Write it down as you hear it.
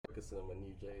fixing on my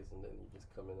new J's, and then you just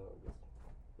come in and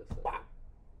just like,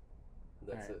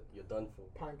 that's it. You're done for.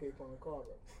 Pancake on the car,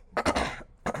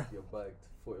 bro. You're bagged.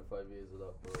 45 years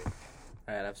without bro.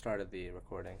 Alright, I've started the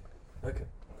recording. Okay.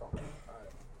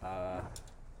 Alright,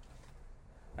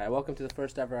 welcome to the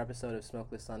first ever episode of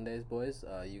Smokeless Sundays, boys.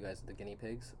 You guys are the guinea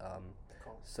pigs.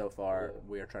 So far,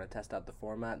 we are trying to test out the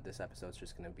format. This episode's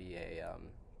just going to be a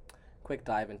quick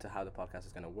dive into how the podcast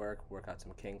is going to work out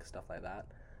some kinks, stuff like that.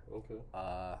 Okay.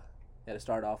 To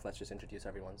start off, let's just introduce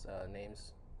everyone's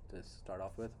names to start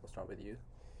off with. We'll start with you.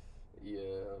 Yeah,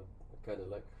 I kind of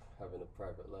like having a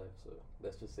private life, so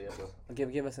let's just say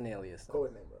Give us an alias. Though.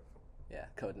 Code name, bro. Yeah,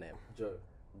 code name.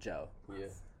 Joe. Yeah.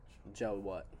 Joe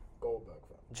what? Goldberg,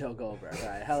 fam. Joe Goldberg. All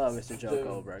right. Hello, Mr. Joe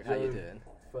Goldberg. How you doing?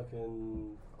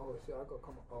 Fucking. Oh shit, I got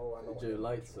come. Oh, I know. Joe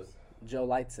Lightson. Joe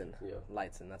Lightson. Yeah.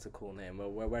 Lightson. That's a cool name.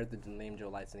 Where did the name Joe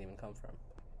Lightson even come from?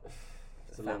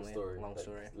 It's a long story. Long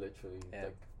story. Literally, Yeah.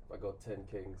 like I got 10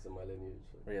 kings in my lineage.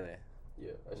 So. Really?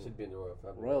 Yeah, I should be in the royal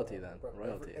family. Royalty then. Bro,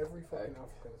 Royalty. Every fucking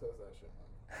African says that shit, man.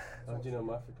 How do you know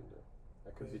I'm African though?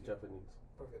 I could be Japanese.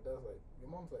 Bro, it does like your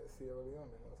mom's like Sierra Leone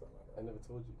or something like that. I never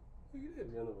told you. Oh, you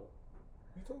did. You know what?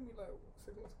 You told me like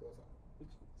 6 months ago or something.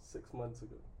 6 months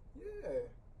ago. Yeah.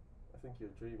 I think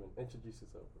you're dreaming. Introduce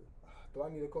yourself, bro. Do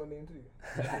I need a code name too?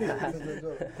 This is a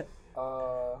joke.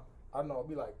 I don't know.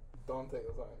 It'll be like Dante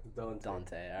or something.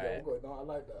 Dante. All Yeah, right. we'll go. I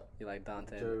like that. You like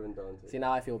Dante? Joe and Dante. See,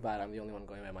 now I feel bad. I'm the only one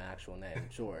going by my actual name,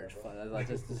 George. That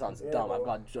just sounds Yeah, dumb. bro. I've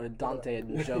got Dante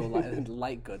and Joe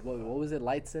Lightgood. What was it?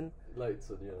 Lightson?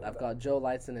 Lightson, yeah. I've got Joe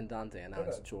Lightson and Dante, and now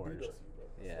it's Okay, George. kudos to you,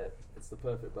 bro. Yeah. It's the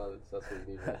perfect balance. That's what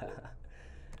you need. Right there.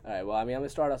 All right. Well, I mean, I'm gonna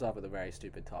start us off with a very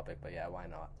stupid topic, but yeah, why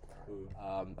not?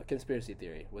 Mm. A conspiracy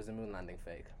theory: was the moon landing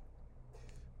fake?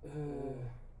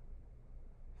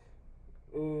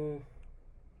 The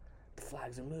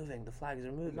flags are moving. The flags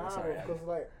are moving. Nah, Sorry. because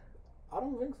like I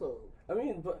don't think so. I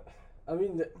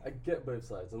get both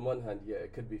sides. On one hand, yeah,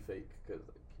 it could be fake because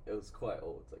it was quite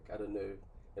old. Like, I don't know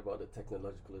about the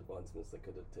technological advancements that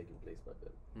could have taken place back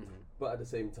then. Mm-hmm. But at the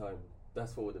same time,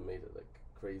 that's what would have made it like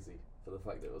crazy for the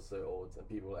fact that it was so old and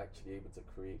people were actually able to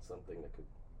create something that could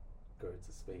go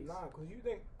into space. Nah, because you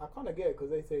think I kind of get it because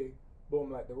they say,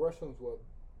 boom, like the Russians were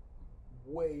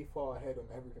way far ahead on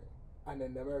everything, and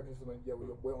then the Americans went, yeah,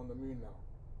 we're on the moon now.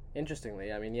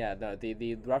 Interestingly, I mean, yeah, no,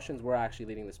 the Russians were actually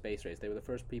leading the space race. They were the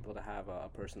first people to have a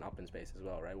person up in space as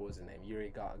well, right? What was his name?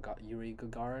 Yuri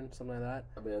Gagarin, something like that.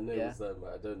 I mean, I know it was them,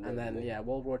 but I don't know. And then, the name.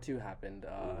 World War II happened.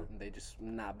 And they just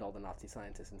nabbed all the Nazi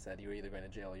scientists and said, you're either going to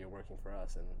jail or you're working for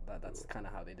us. And that's kind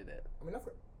of how they did it. I mean,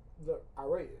 look, I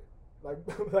rate it. Like,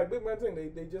 like Big Man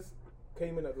saying, they just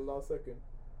came in at the last second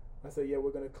and said, yeah,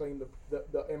 we're going to claim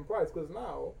the end prize. Because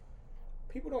now,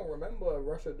 people don't remember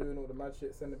Russia doing all the mad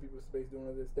shit, sending people to space, doing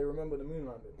all this. They remember the moon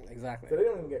landing. Exactly. So they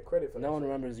don't even get credit for that. No one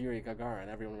remembers Yuri Gagarin.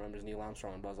 Everyone remembers Neil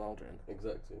Armstrong and Buzz Aldrin.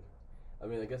 Exactly. I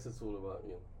mean, I guess it's all about,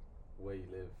 where you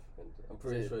live. And I'm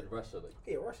pretty sure in Russia, like...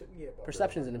 Yeah, Russia, yeah. But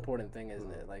Perception's an important thing,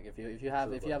 isn't it? Like, if you have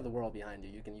the world behind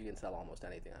you, you can sell almost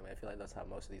anything. I mean, I feel like that's how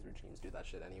most of these regimes do that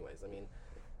shit anyways. I mean,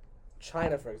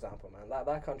 China, for example, man,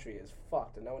 that country is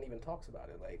fucked and no one even talks about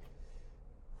it. Like...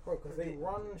 Bro, because they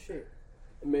run shit.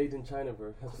 Made in China,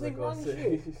 bro. That's They what I run gotta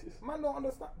say. shit. Man, don't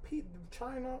understand.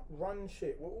 China run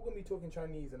shit. We're all gonna be talking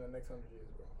Chinese in the next 100 years,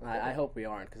 bro. I hope we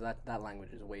aren't, because that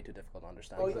language is way too difficult to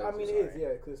understand. Oh, I mean, it is,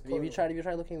 yeah. Because if you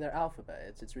try looking at their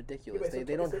alphabet, it's ridiculous. Yeah,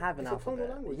 they don't have an alphabet.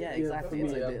 Language. Yeah, Yeah, exactly.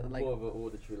 It's It's like more of an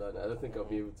auditory line. I don't think I'll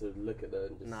be able to look at that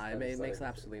and just... Nah, it makes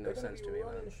absolutely no sense to me,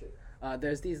 man. Shit.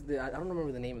 There's I don't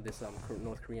remember the name of this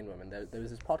North Korean woman. There was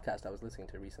this podcast I was listening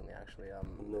to recently, actually.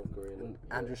 North Korean.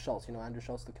 Andrew Schultz. You know Andrew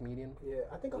Schultz, the comedian? Yeah,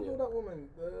 I think I know that woman.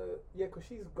 Yeah, because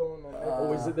she's going on...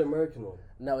 oh, is it the American one?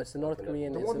 No, it's the North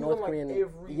Korean. The It's one the who's North on, like, Korean.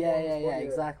 every Yeah, one's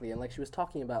exactly. And like she was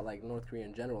talking about like North Korea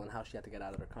in general and how she had to get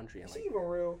out of her country. And Is like, she even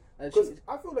real? and Because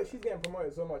I feel like she's getting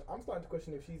promoted so much. I'm starting to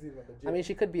question if she's even legit. I mean,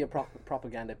 she could be a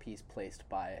propaganda piece placed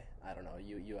by, I don't know,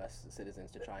 U.S.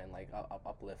 citizens to try and like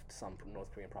uplift some North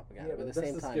Korean propaganda. Yeah, but at That's the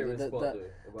same time, scariest part,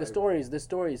 though, the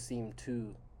stories seem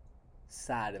too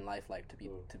sad and lifelike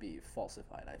to be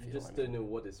falsified. I feel. You just don't know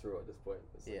what is real at this point.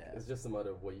 It's just a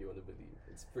matter of what you want to believe.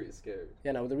 It's pretty scary.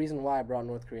 Yeah, no. The reason why I brought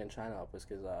North Korea and China up was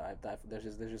because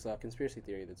there's just a conspiracy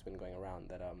theory that's been going around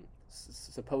that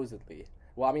supposedly.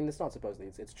 Well, I mean, it's not supposedly.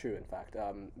 It's true, in fact.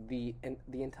 The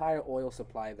entire oil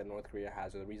supply that North Korea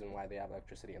has, or the reason why they have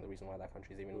electricity, and the reason why that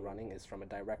country is even running, is from a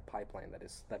direct pipeline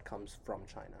that comes from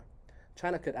China.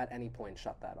 China could at any point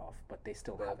shut that off, but they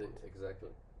still haven't. Exactly.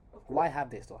 Why have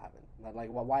they still haven't? Like,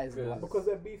 why is it? Because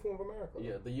they're beefing with America.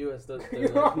 Yeah, the US does You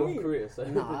they're know like what I North mean? Korea. So.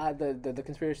 Nah, the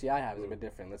conspiracy I have is a bit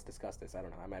different. Let's discuss this. I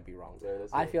don't know. I might be wrong. Yeah,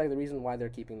 that's I it. feel like the reason why they're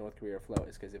keeping North Korea afloat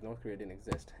is because if North Korea didn't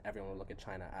exist, everyone would look at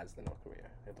China as the North Korea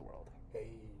of the world. Hey,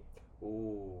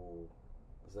 Ooh,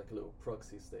 it's like a little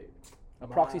proxy state. A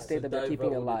proxy Mad. state To that they're divert keeping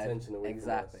all the alive. attention away from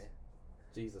Exactly. us.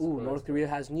 Jesus Ooh, Christ, North man. Korea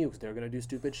has nukes. They're gonna do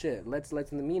stupid shit. Let's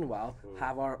in the meanwhile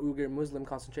have our Uyghur Muslim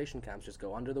concentration camps just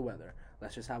go under the weather.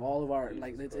 Let's just have all of our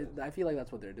like. I feel like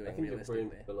that's what they're I doing think your brain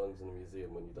realistically. belongs in a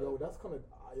museum when you die. yo, that's kind of.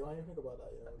 Yo, I didn't think about that.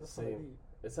 You know, that's kind of Same. deep.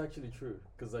 It's actually true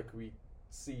because like we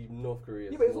see North Korea.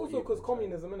 Yeah, but it's more also evil because than China.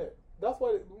 communism, innit? That's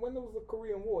why when there was the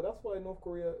Korean War, that's why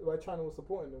China was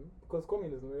supporting them because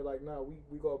communism. They're like, nah,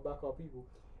 we gotta back our people.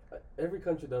 Every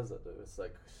country does that though. It's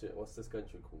like shit. What's this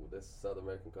country called? This South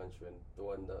American country and the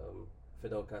one that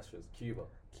Fidel Castro's Cuba.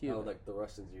 Cuba. How like the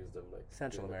Russians used them like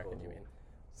Central during the American, Cold you War. mean?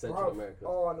 Central Bruv. America.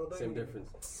 Oh, I know. don't Same even-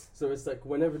 difference. So it's like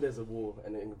whenever there's a war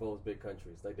and it involves big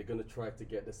countries, like they're gonna try to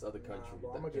get this other Nah, country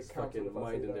bro, I'ma that get just cancelled fucking if I say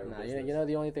minding that. their Nah, business. you know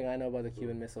the only thing I know about the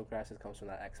Cuban Missile Crisis comes from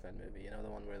that X-Men movie. You know the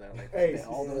one where they're like Hey,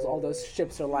 all those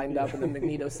ships are lined up and then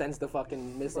Magneto sends the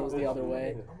fucking missiles the other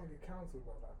way. I'm gonna get cancelled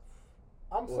by that.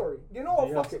 I'm What? sorry. You know Do what?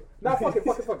 you Fuck have it. Nah, fuck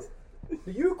it.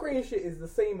 The Ukraine shit is the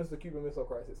same as the Cuban Missile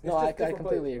Crisis. It's No, just I different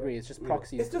completely players, agree. bro. It's just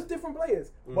proxies. It's just different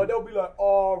players. But they'll be like,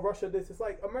 oh, Russia this. It's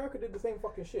like America did the same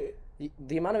fucking shit.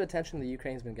 The amount of attention the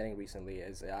Ukraine's been getting recently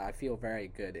is, I feel, very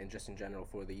good in just in general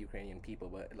for the Ukrainian people.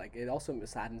 But like, it also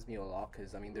saddens me a lot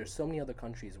because I mean, there's so many other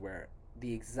countries where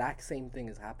the exact same thing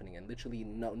is happening, and literally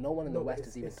no one in the West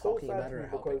is even it's talking so sad about to it me or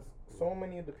helping. because so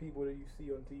many of the people that you see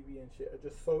on TV and shit are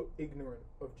just so ignorant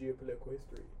of geopolitical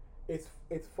history.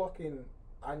 It's fucking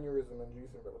aneurysm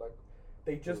inducing, bro. Like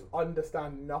they just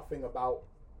understand nothing about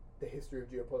the history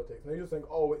of geopolitics. And they just think,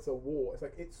 oh, it's a war. It's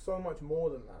like it's so much more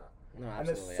than that. No, And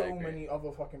absolutely, there's so I agree. many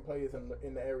other fucking players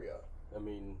in the area. I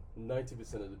mean,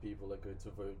 90% of the people that go to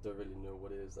vote don't really know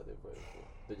what it is that they're voting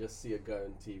for. They just see a guy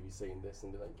on TV saying this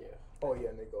and they're like, yeah. Oh yeah,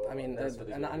 and they go. I mean, that's what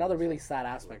it is. another really sad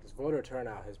aspect is voter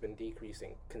turnout has been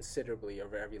decreasing considerably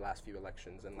over every last few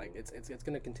elections, and like it's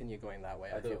going to continue going that way.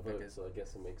 I feel don't vote, because so I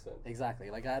guess it makes sense.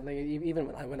 exactly like even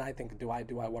when I think do I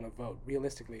want to vote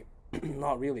realistically,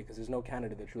 not really, because there's no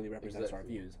candidate that truly represents our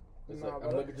Exactly. views. It's Nah, like, but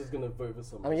I'm not just gonna vote for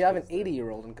someone. I mean, you have an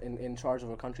 80-year-old in charge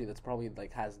of a country that's probably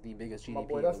like has the biggest My GDP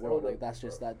boy, in the that's world. older, Like that's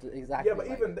just bro. that exactly. Yeah, but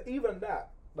like, even that,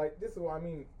 like this is what I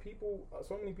mean. People,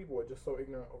 so many people are just so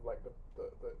ignorant of like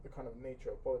the kind of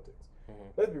nature of politics.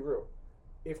 Let's be real.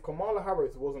 If Kamala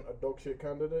Harris wasn't a dog shit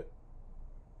candidate,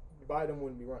 Biden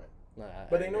wouldn't be running. no,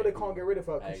 But they know they can't get rid of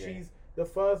her I because agree. she's the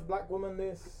first black woman.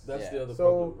 That's Yeah. the other So-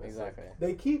 problem. It's exactly.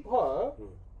 They keep her,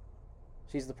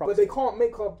 She's the but proxy. they can't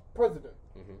make her president.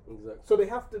 Like, exactly. So they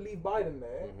have to leave Biden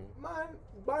there. Man,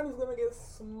 Biden's gonna get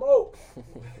smoked.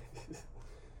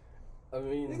 I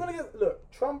mean, He's gonna get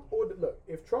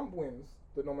if Trump wins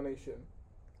the nomination,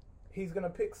 he's gonna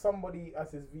pick somebody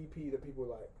as his VP that people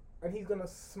like, and he's gonna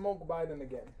smoke Biden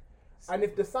again. And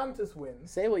if DeSantis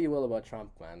wins, Say what you will about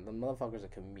Trump, man. The motherfucker's a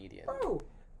comedian. bro,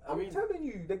 I I'm mean, telling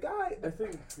you, the guy, I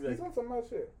think like, he's on some mad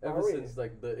shit. I ever rate since it.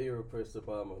 like the era post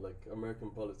Obama, like American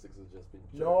politics has just been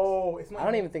jokes. No, it's not. I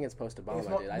don't even think it's post It's Obama,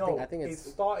 not, dude. no, I think it's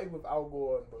it started with Al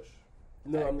Gore and Bush.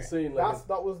 No, I I'm agree. saying like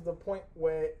That was the point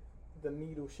where the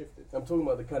needle shifted. I'm talking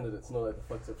about the candidates, not like the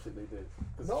fucked up shit they did.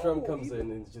 Because No, Trump comes even-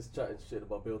 in and he's just chatting shit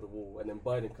about build a wall, and then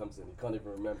Biden comes in, he can't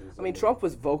even remember his I own mean, name. Trump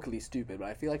was vocally stupid, but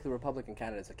I feel like the Republican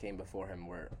candidates that came before him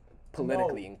were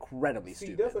politically incredibly See,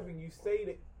 stupid. that's the thing. You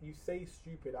say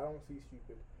stupid. I don't see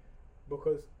stupid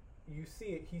because you see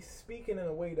it. He's speaking in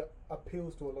a way that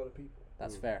appeals to a lot of people.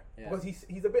 That's fair. Yeah. Because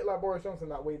he's a bit like Boris Johnson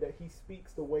that way, that he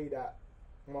speaks the way that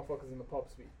motherfuckers in the pub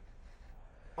speak,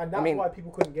 and that's mean, why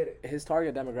people couldn't get it. His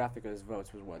target demographic of his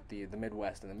votes was what the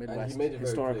Midwest, and the and Midwest he made it very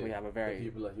historically clear have a the very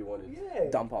people that he wanted. Yeah,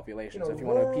 dumb population. You know, So if you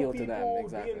want to rural appeal to them, people,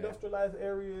 exactly. deindustrialized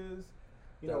areas.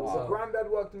 You know, That's the granddad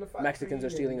worked in the factory. Mexicans are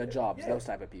stealing our and- jobs. Yeah. Those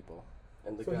type of people.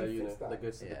 And the So guy, he you know, fixed that. that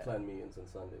goes to the Yeah. clan meetings on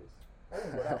Sundays. I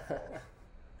don't go that far.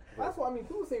 That's what I mean.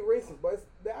 People say racist, but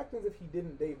they're acting as if he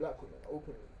didn't date black women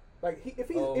openly. Like if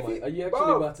he's, Oh if my! he, Are you actually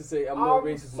bro, about to say I'm not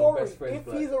racist? Sorry, My best friend's if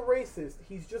black. he's a racist,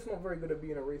 he's just not very good at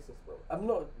being a racist, bro. I'm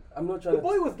not trying The to.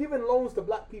 boy was giving loans to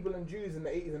black people and Jews in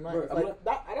the 80s and 90s. Bro, like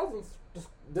that doesn't just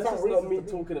This sound is not racist me to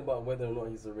me. talking about whether or not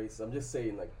he's a racist. I'm just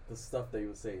saying like the stuff that he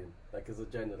was saying, like his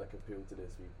agenda, like appealed to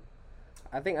those people.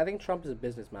 I think Trump is a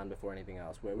businessman before anything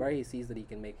else. Where he sees that he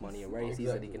can make money, or where he sees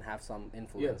that he Exactly. can have some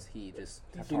influence, he just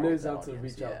He knows how to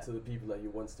reach out to the people that he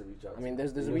wants to reach out. I mean, to.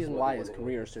 there's He a knows reason what why they his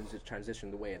wanna hear. career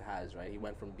transitioned the way it has, right? He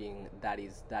went from being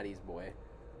daddy's boy,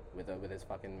 with his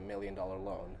fucking $1 million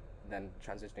loan, then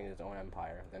transitioning to his own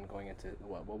empire, then going into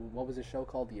what was his show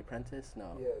called? The Apprentice?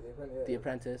 No. Yeah, The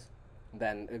Apprentice.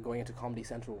 Then going into Comedy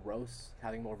Central roast,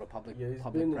 having more of a public Yeah, he's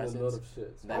public been presence. in a lot of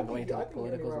shit. Then going into the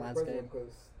political landscape.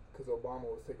 Because Obama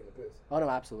was taking the piss. Oh no,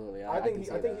 absolutely. I think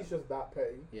he's just that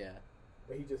petty. Yeah.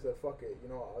 But he just said, "Fuck it, you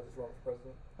know what? I'll just run for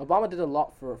president." Obama did a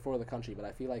lot for the country, but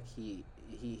I feel like he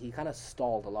kind of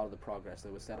stalled a lot of the progress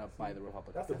that was set up by the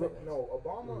Republicans. That's the thing. No,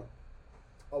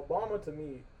 Obama to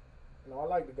me, I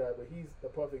like the guy, but he's the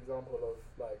perfect example of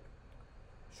like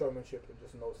showmanship and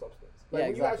just no substance. Like, yeah,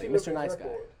 exactly. Mr. Nice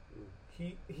Guy.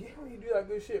 He don't really do that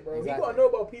good shit, bro. Exactly. He got a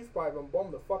Nobel Peace Prize and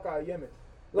bombed the fuck out of Yemen.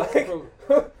 Like,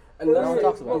 and no one that's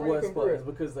talks the about it. worst part is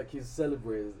because like he's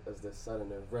celebrated as this, I don't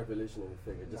know, revolutionary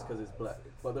figure just because he's black.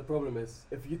 But the problem is,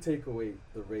 if you take away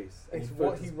the race and you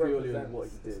focus purely on what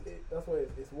he did, that's what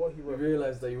it's what he you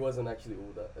realize that he wasn't actually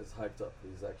all that as hyped up.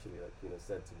 He's actually like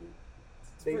said to be.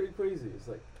 It's pretty crazy. It's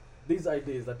like these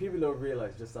ideas, like people don't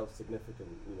realize just how significant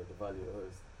the value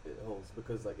it holds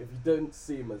because like if you don't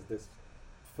see him as this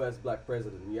first black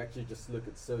president, you actually just look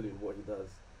at solely on what he does.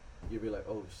 You'll be like,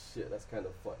 oh shit, that's kind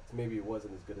of fucked. Maybe it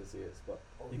wasn't as good as he is, but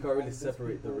you can't really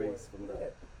separate the race from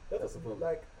that. Yeah, that's the problem.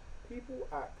 Like, people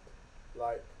act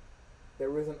like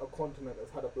there isn't a continent that's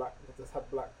had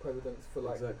black presidents for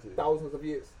like thousands of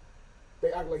years.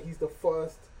 They act like he's the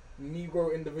first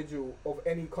Negro individual of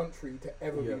any country to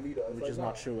ever be leader. Which is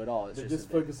not true at all. They just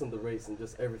focus on the race and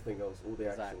just everything else, all the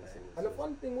actions. And the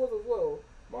fun thing was as well,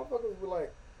 motherfuckers were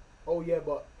like, oh yeah,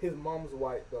 but his mom's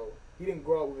white though. He didn't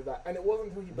grow up with that. And it wasn't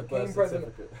until he became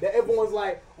president that everyone's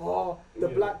like, oh, the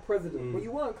black president. But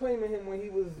you weren't claiming him when he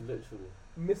was literally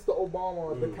Mr.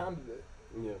 Obama as the candidate.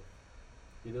 Yeah.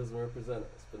 He doesn't represent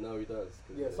us, but now he does.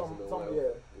 Yeah,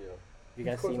 You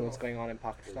guys seen what's going on in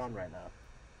Pakistan right now?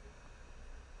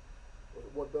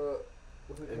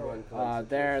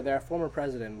 Their former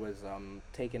president was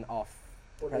taken off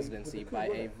presidency by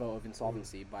a vote of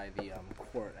insolvency by the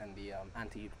court and the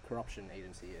anti-corruption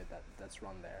agency that's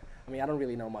run there. I mean, I don't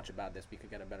really know much about this. We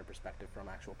could get a better perspective from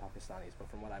actual Pakistanis, but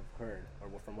from what I've heard, or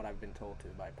from what I've been told to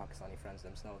by Pakistani friends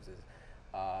themselves, is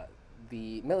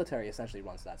the military essentially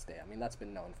runs that state. I mean, that's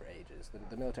been known for ages.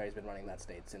 The military's been running that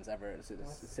state since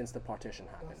the partition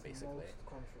happened, basically.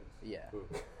 Yeah.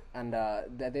 And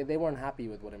they weren't happy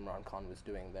with what Imran Khan was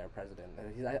doing, their president.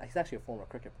 He's actually a former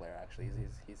cricket player, actually.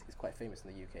 He's quite famous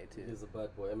in the UK, too. He's a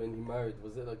bad boy. I mean, he married,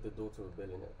 was it like the daughter of a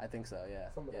billionaire? I think so, yeah.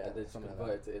 And then she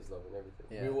converted to Islam and everything.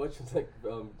 Yeah. We were watching like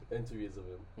interviews of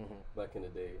him back in the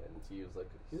day, and he was like,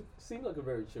 he seemed like a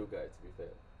very chill guy, to be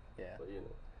fair. Yeah. But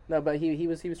No, but he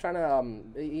was trying to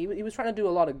he was trying to do a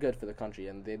lot of good for the country,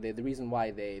 and the reason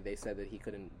why they said that he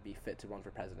couldn't be fit to run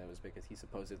for president was because he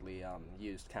supposedly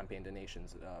used campaign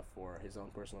donations for his own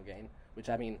personal gain. Which,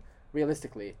 I mean,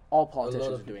 realistically, all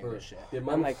politicians are doing this shit.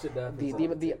 Why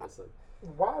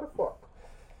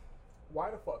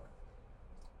the fuck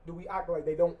do we act like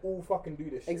they don't all fucking do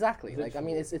this shit? Exactly. Like, I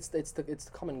mean, it's the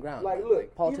common ground. Like, look,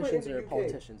 like, politicians are UK,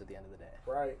 politicians at the end of the day.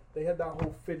 Right. They had that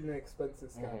whole fiddling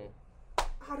expenses scandal.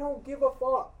 I don't give a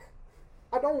fuck.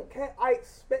 I don't care. I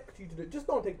expect you to do it. Just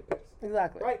don't take the piss.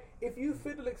 Exactly. Right? If you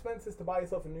fiddle expenses to buy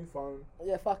yourself a new phone.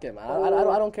 Yeah, fuck it, man.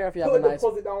 I don't care if you have a nice...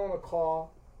 Put a deposit down on a car.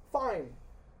 Fine.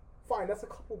 That's a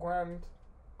couple grand.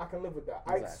 I can live with that.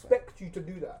 Exactly. I expect you to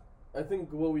do that. I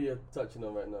think what we are touching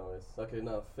on right now is... Okay,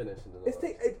 now finish.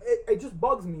 It just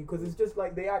bugs me because it's just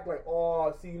like they act like,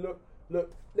 oh, see, look.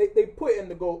 They put it in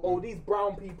the go, oh, these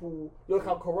brown people, look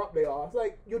how corrupt they are. It's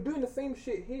like, you're doing the same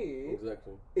shit here.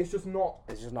 Exactly. It's just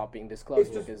not being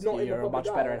disclosed because you're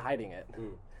much better at hiding it.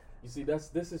 You see,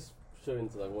 this is showing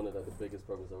to like one of the biggest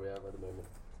problems that we have at the moment.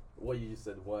 What you just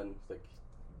said, one, like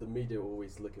the media are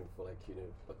always looking for like,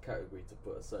 a category to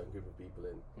put a certain group of people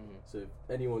in. So if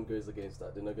anyone goes against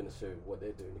that, they're not going to show what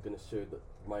they're doing. They're going to show the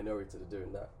minority that are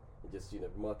doing that. And just,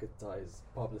 marketize,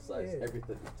 publicize,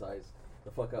 everything ties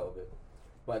the fuck out of it.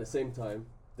 But at the same time,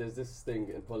 there's this thing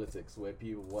in politics where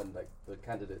people want like the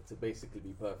candidate to basically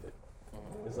be perfect.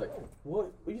 It's like,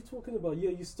 what are you talking about?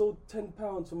 Yeah, you stole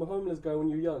 £10 from a homeless guy when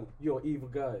you were young. You're an evil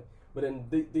guy. But then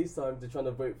these times they're trying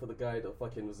to vote for the guy that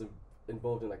fucking was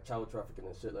involved in like child trafficking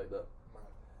and shit like that.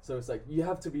 So it's like you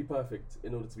have to be perfect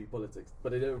in order to be politics.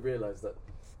 But they don't realize that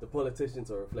the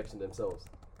politicians are a reflection themselves.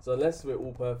 So unless we're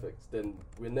all perfect, then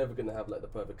we're never gonna have like the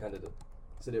perfect candidate.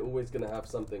 So they're always going to have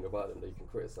something about them that you can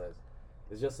criticize.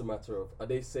 It's just a matter of, are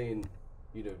they saying,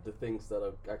 the things that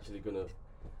are actually going to,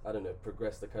 I don't know,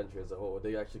 progress the country as a whole? Are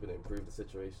they actually going to improve the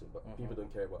situation? But people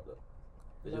don't care about that.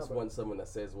 They just want someone that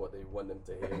says what they want them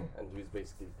to hear and who's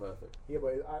basically perfect. Yeah,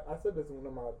 but I said this in one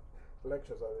of my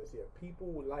lectures this year.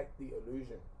 People like the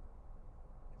illusion.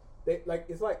 They like,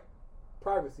 it's like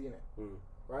privacy, innit?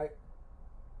 Right?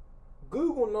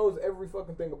 Google knows every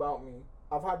fucking thing about me.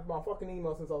 I've had my fucking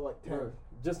email since I was like 10. Yeah.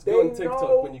 Just They go on TikTok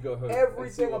know when you go home. and see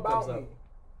everything what about comes me. up.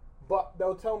 But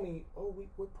they'll tell me, oh,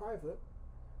 we're private.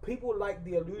 People like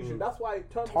the illusion. That's why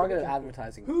terms Targeted and conditions.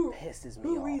 advertising Who pisses me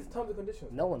Who off. reads terms and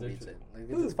conditions? No one reads it. Like,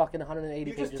 Who? it's fucking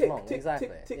 180 You just pages tick, long. tick, Exactly.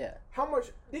 tick, tick. Yeah. How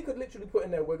much they could literally put in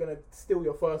there? We're gonna steal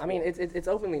your first. I mean, one. it's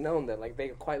openly known that like they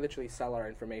quite literally sell our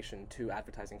information to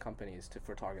advertising companies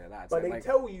for targeted ads. But And, they like,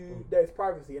 tell you there's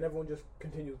privacy, and everyone just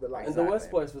continues the line. And the worst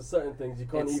part is for certain things you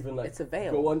can't It's- even like it's a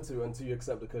veil. go onto until you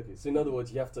accept the cookies. So in other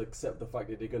words, you have to accept the fact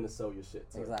that they're gonna sell your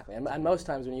shit. So. Exactly, and most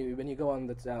times when you go on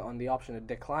the option to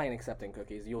decline accepting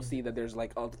cookies, you'll see that there's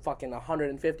like a fucking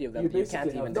 150 of them You that you basically can't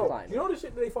have even no- decline. You know the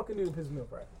shit that they fucking do in pisses me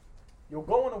off, right? You'll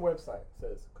go on a website,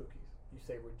 says cookies. You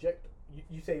say reject.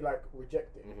 You say like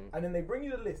reject it, and then they bring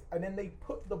you the list, and then they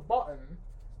put the button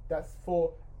that's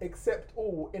for accept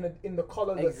all in the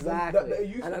color that it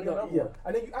used to be on that one.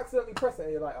 And then you accidentally press it,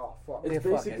 and you're like, oh fuck. It's Yeah,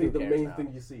 fuck basically it, who the cares main now?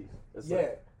 thing you see. It's Yeah.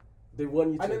 like, they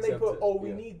want you to And then they accept put, it. oh, we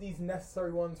Yeah. need these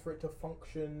necessary ones for it to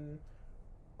function.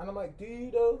 And I'm like, do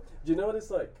you though? Do you know what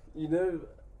it's like? You know,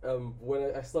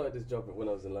 when I started this job when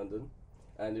I was in London,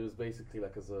 and it was basically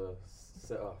like as a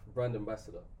brand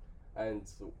ambassador, and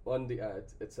on the ad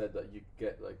it said that you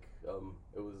get like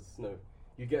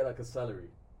you get like a salary,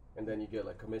 and then you get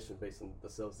like commission based on the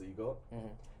sales that you got.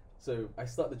 So I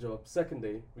start the job. Second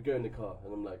day, we go in the car,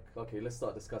 and I'm like, okay, let's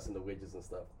start discussing the wages and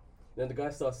stuff. Then the guy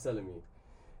starts telling me,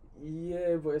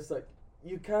 yeah, but it's like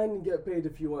you can get paid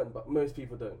if you want, but most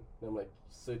people don't. And I'm like,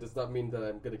 so does that mean that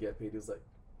I'm gonna get paid? He was like,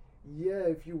 yeah,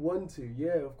 if you want to,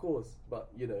 yeah, of course, but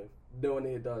no one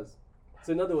here does.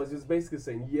 So in other words, he was basically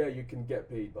saying, yeah, you can get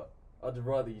paid, but I'd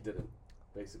rather you didn't.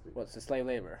 Basically. What's the slave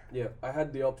labor? Yeah, I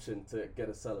had the option to get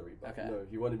a salary, but Okay. no,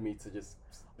 he wanted me to just.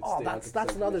 Oh, stay that's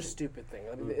 100% another commission. stupid thing.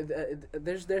 I mean,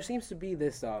 there seems to be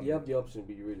this You have the option,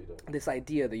 but you really don't. this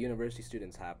idea that university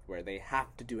students have where they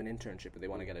have to do an internship if they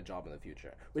want to get a job in the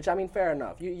future. Which, I mean, fair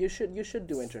enough. You should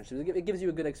do internships. It gives you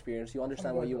a good experience. You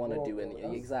understand what you want to do,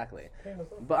 and exactly.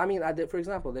 But I mean, for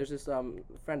example, there's this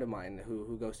friend of mine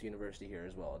who goes to university here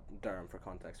as well, Durham, for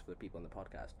context for the people in the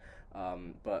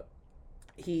podcast. But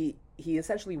he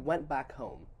essentially went back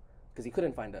home because he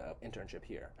couldn't find an internship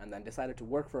here, and then decided to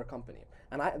work for a company.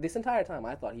 And this entire time,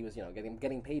 I thought he was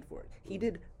getting paid for it. He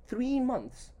did 3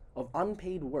 months of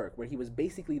unpaid work where he was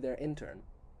basically their intern,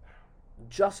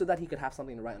 just so that he could have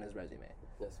something to write on his resume,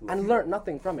 and learned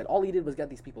nothing from it. All he did was get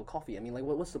these people coffee. I mean, like,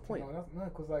 what's the point? No,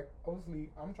 because like obviously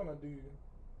I'm trying to do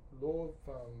law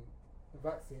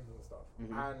vaccines and stuff,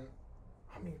 and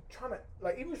I mean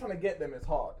even trying to get them is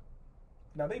hard.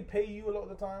 Now they pay you a lot of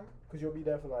the time because you'll be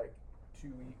there for like 2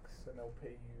 weeks and they'll pay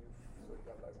you so you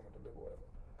got like something to live or whatever.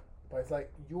 But it's like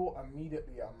you're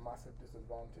immediately at a massive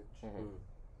disadvantage.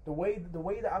 The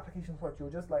way the applications work, you're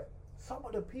just like some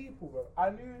of the people, bro. I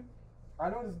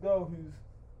know this girl who's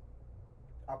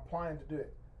applying to do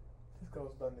it. This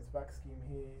girl's done this vac scheme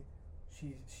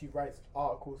here. She writes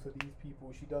articles for these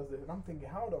people. She does this, and I'm thinking,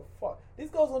 how the fuck? This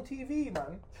girl's on TV,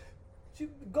 man. She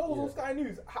goes on Sky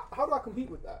News. How do I compete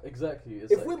with that? Exactly.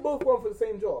 It's If like, we're both going for the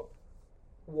same job,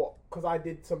 what? Because I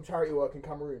did some charity work in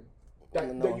Cameroon. That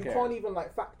you can't even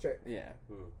like fact check. Yeah.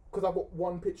 Because I've got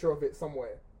one picture of it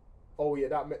somewhere. Oh yeah,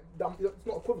 that's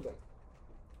not equivalent.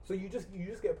 So you just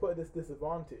get put at this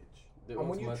disadvantage. they and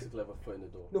when you automatically have a foot in the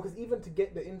door. No, because even to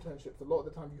get the internships, a lot of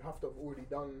the time you have to have already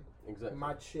done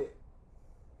mad shit.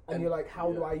 And you're like,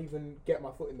 how do I even get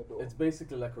my foot in the door? It's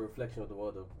basically like a reflection of the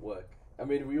world of work. I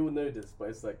mean, we all know this, but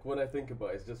it's like when I think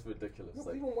about it, it's just ridiculous. No,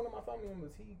 like, even one of my family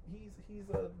members, he's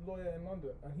a lawyer in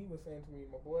London, and he was saying to me,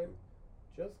 my boy,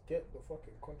 just get the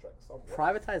fucking contract somewhere.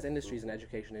 Privatized industries and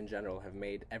education in general have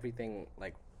made everything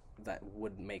like that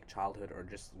would make childhood or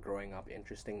just growing up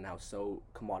interesting now so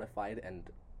commodified and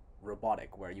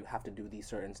robotic, where you have to do these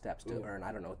certain steps to earn,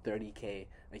 I don't know, 30k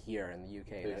a year in the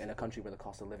UK, in a country where the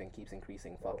cost of living keeps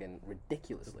increasing fucking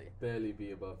ridiculously. barely be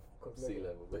above sea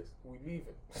level, basically. We leave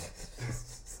it.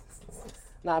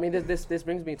 No, I mean this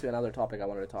brings me to another topic I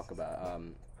wanted to talk about.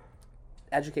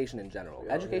 Education in general.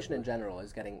 Education in general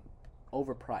is getting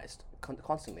overpriced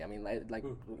constantly. I mean, like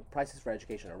prices for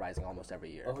education are rising almost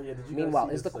every year. Oh yeah. Did you Meanwhile,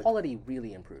 guys is see the this, quality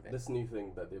really improving? this new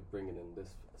thing that they're bringing in? This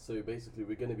so basically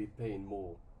we're going to be paying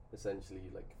more essentially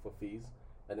like for fees,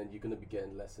 and then you're going to be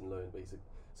getting less in loan, basically.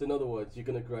 So in other words, you're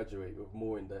going to graduate with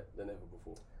more in debt than ever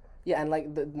before. Yeah, and like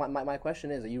my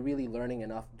question is, are you really learning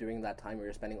enough during that time where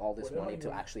you're spending all this Well, money to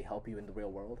even- actually help you in the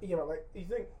real world? Yeah, like you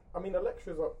think? I mean, the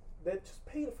lecturers they're just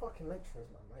pay the fucking lecturers,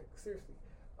 man. Like seriously,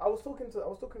 I was talking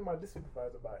to my district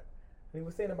supervisor about it, and he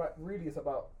was saying about really it's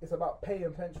about pay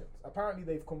and pensions. Apparently,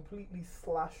 they've completely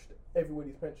slashed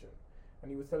everybody's pension,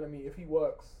 and he was telling me if he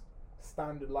works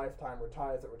standard lifetime,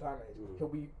 retires at retirement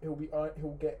age,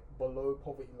 he'll get below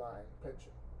poverty line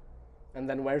pension. And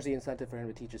then where's the incentive for him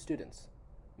to teach his students?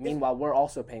 Meanwhile, we're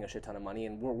also paying a shit ton of money,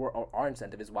 and our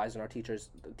incentive is why isn't our teachers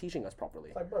teaching us properly?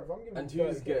 It's like, bro, if I'm giving And you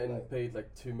who's 30K, getting like, paid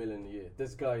like 2 million a year?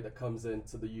 This guy that comes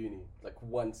into the uni like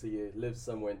once a year, lives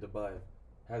somewhere in Dubai,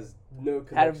 has no Head of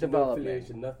connection, no development.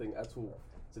 affiliation, nothing at all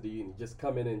to the uni. Just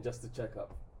coming in just to check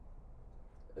up.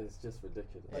 It's just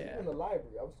ridiculous. Like Yeah. even the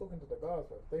library, I was talking to the guys,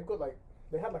 bro.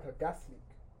 They had like a gas leak.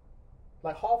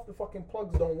 Like half the fucking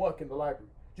plugs don't work in the library.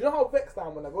 Do you know how vexed I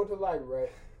am when I go to the library,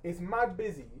 right? It's mad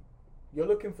busy. You're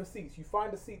looking for seats. You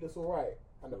find a seat that's alright,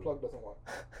 and the plug doesn't work.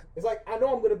 It's like, I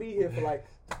know I'm gonna be here for like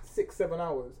 6-7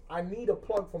 hours. I need a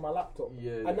plug for my laptop.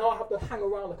 Yeah. And now I have to hang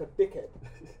around like a dickhead,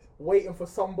 waiting for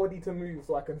somebody to move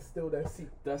so I can steal their seat.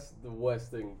 That's the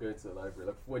worst thing going to the library.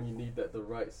 Like when you need the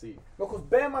right seat. Because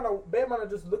bare man are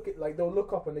just they'll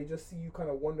look up and they just see you kind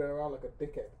of wandering around like a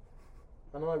dickhead.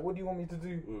 And I'm like, what do you want me to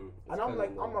do? And I'm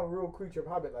like, I'm a real creature of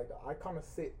habit like that. I kind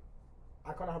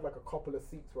of have like a couple of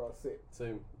seats where I sit.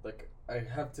 Same. Like I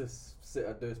have to sit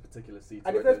at those particular seats.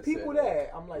 And where if I there's don't sit people anywhere.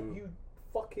 there, I'm like, you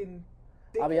fucking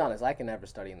dickhead. I'll be honest, I can never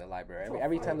study in the library. It's not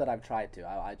Every fun. time that I've tried to,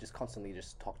 I just constantly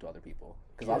just talk to other people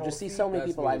because Yeah, I'll just see see, so many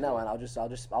that's people I me as know, well.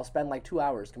 and I'll spend like 2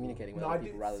 hours communicating with No, other I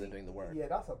people do rather see- than doing the work. Yeah,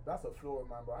 that's a flaw of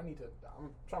mine, bro. I'm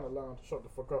trying to learn to shut the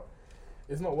fuck up.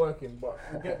 It's not working, but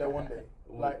we'll get there one day.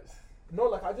 Like, no,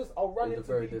 like I'll run in the into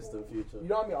very people, distant future. You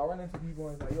know what I mean? I'll run into people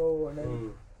and it's like, yo, and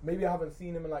then maybe I haven't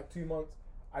seen them in like 2 months,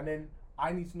 and then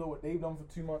I need to know what they've done for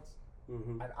 2 months,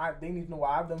 and they need to know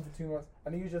what I've done for 2 months,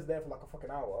 and then you're just there for like a fucking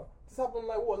hour. This happened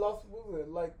like what was it?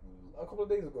 Like a couple of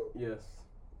days ago. Yes.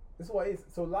 This is what it is.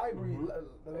 So library,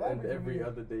 the library And for every me,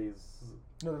 other day is.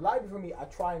 no, the library for me, I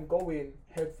try and go in,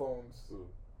 headphones,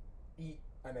 eat,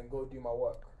 and then go do my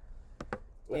work.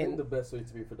 I think the best way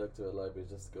to be productive at a library is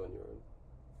just to go on your own.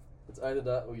 It's either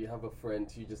that or you have a friend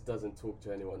who just doesn't talk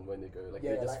to anyone when they go. Like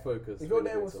Yeah, they just like, focus. If you're when they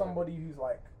there go with to somebody who's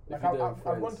like If I've you're there with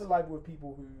gone to friends. the library with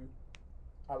people who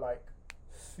are like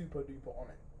super duper on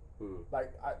it.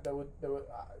 Like there were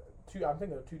two. I'm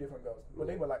thinking of two different girls, but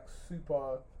they were like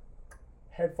super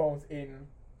headphones in,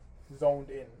 zoned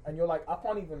in, and you're like, I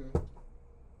can't even.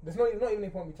 There's not even any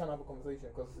point in me trying to have a conversation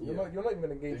because you're not even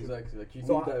gonna engage. Exactly. Like you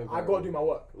So need that I environment. gotta do my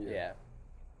work. Yeah.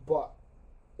 But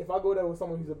if I go there with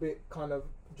someone who's a bit kind of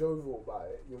jovial about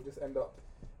it, you'll just end up.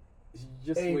 You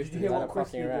just Hey, did wasting you hear your what Not Chris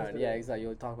fucking did around. yesterday? Yeah, exactly.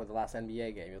 You'll talk about the last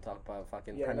NBA game. You'll talk about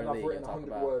fucking Yeah, and Premier then I've League. You'll written talk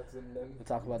 100 about words and then. you'll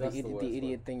talk about That's the the worst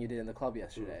idiot one. thing you did in the club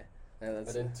yesterday. And And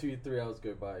that's, then 2-3 hours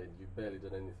go by and you barely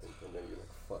done anything, and then you're like,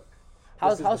 fuck.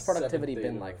 how's This is the productivity 7th day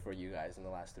been in a like row. for you guys in the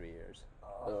last 3 years?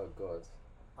 Oh god.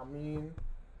 I mean,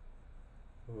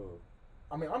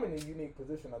 I'm in a unique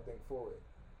position, I think, for it,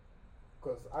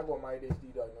 because I got my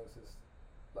ADHD diagnosis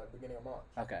like beginning of March,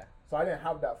 Okay. so I didn't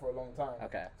have that for a long time.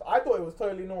 Okay. So I thought it was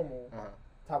totally normal Uh-huh.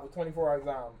 to have a 24-hour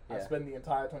exam and Yeah. spend the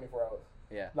entire 24 hours.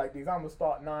 Yeah. Like the exam would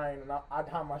start 9, and I'd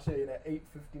have my shit in at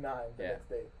 8:59 the Yeah. next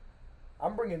day.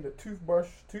 I'm bringing the toothbrush,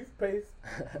 toothpaste,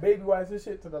 baby wipes and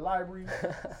shit to the library.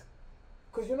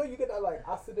 Cause you know you get that like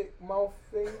acidic mouth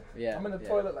thing. Yeah, I'm in the yeah.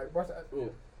 toilet like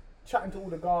chatting to all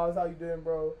the guys. How you doing,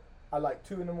 bro? At like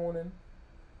 2 a.m.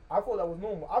 I thought that was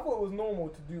normal. I thought it was normal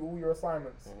to do all your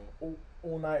assignments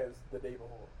all nighters the day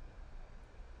before.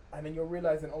 And then you're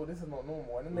realizing, oh, this is not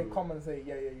normal. And then they come and say,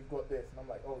 yeah, you've got this, and I'm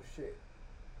like, oh shit.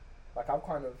 Like I'm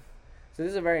kind of. So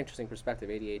this is a very interesting perspective,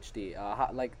 ADHD.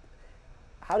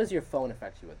 How does your phone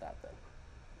affect you with that then?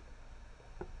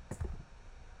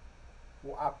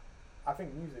 Well, I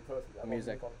think music personally. I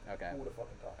Music, don't think okay. all the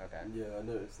fucking time. Okay. Yeah, I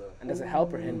noticed that. And does it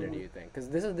help or hinder, do you think? Because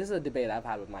this is a debate I've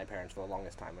had with my parents for the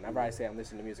longest time. Whenever I say I'm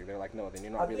listening to music, they're like, no, then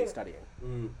you're not I really think-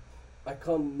 studying. I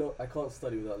can't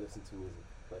study without listening to music.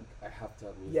 Like I have to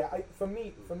have music. Yeah, for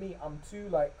me, I'm too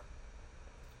like.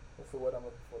 What's the word I'm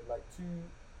looking for? Like too.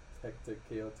 Hectic,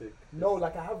 chaotic. No,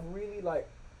 like I have really like.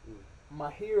 My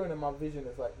hearing and my vision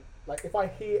is like if I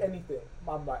hear anything,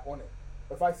 I'm like on it.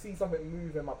 If I see something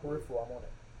move in my peripheral, I'm on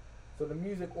it. So the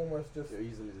music almost just You're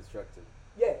easily distracted.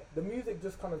 the music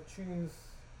just kind of tunes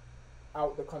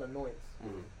out the kind of noise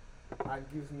and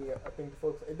gives me a thing to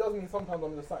focus. It does mean sometimes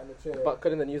I'm just sat in the chair. But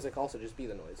couldn't the music also just be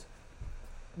the noise?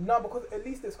 No, because at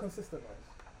least it's consistent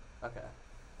noise. Okay.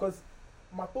 Because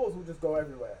my thoughts will just go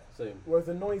everywhere. Same. Whereas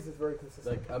the noise is very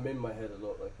consistent. Like I'm in my head a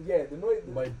lot. Like Yeah, the noise.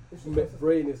 my it's just my consistent.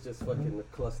 brain is just fucking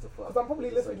a clusterfuck. Because I'm probably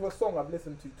It's just listening to a song I've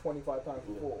listened to 25 times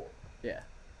before. Yeah.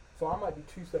 So I might be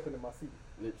two-stepping in my seat.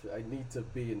 Literally, I need to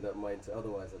be in that mindset.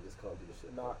 Otherwise, I just can't do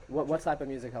shit. Nah, What type of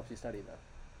music helps you study though?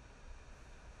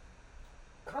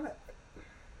 kind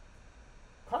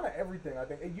of everything. I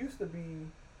think it used to be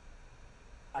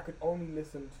I could only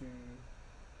listen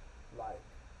to like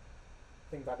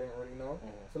things I didn't really know.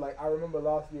 Mm-hmm. So like I remember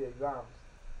last year exams,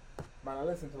 man, I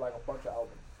listened to like a bunch of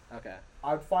albums. Okay.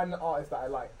 I'd find the artist that I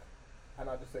like, and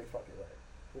I'd just say fuck it, right?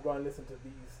 We'll go and listen to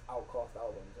these Outkast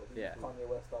albums or these Kanye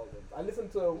West albums. I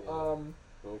listened to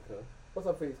Okay. what's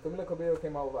her face? Camila Cabello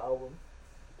came out with an album.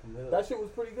 Camila. That shit was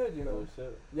pretty good, you know. Oh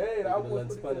shit. Yeah, that album was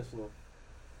pretty Spanish good. now.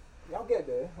 Yeah, I'll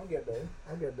get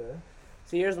there.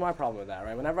 See, here's my problem with that,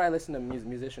 right? Whenever I listen to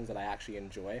musicians that I actually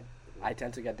enjoy, I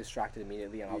tend to get distracted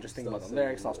immediately, and I'll just think about the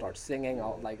lyrics. I'll start singing.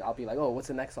 I'll be like, oh, what's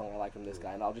the next song I like from this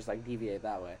guy, and I'll just like deviate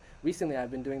that way. Recently, I've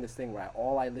been doing this thing where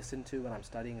all I listen to when I'm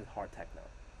studying is hard techno,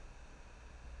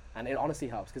 and it honestly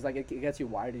helps because like it gets you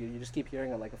wired. You just keep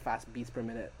hearing like a fast beats per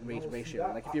minute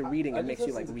ratio. Like if you're reading, it makes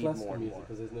you like read more and more.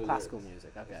 No classical lyrics.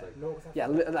 music, okay. Like, No, Yeah,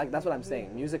 like that's what I'm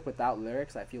saying. Music without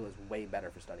lyrics, I feel, is way better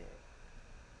for studying.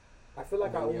 I feel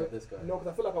like I almost this guy. no,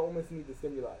 because I feel like I almost need the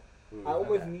stimuli. I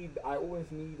always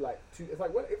need like two. It's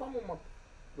like if I'm on my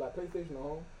like PlayStation at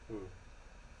home,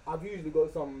 I've usually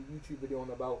got some YouTube video on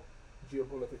about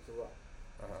geopolitics as well.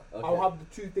 Okay. I'll have the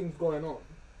two things going on.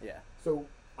 Yeah. So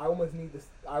I almost need this.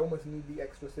 I almost need the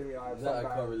extra stimuli of That some I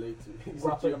guy can't relate to.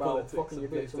 rapping about Geopolitics fucking your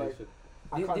and bitch. Like, PlayStation.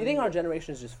 Do you think our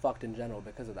generation is just fucked in general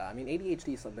because of that? I mean,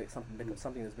 ADHD is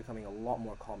something that's becoming a lot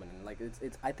more common, and like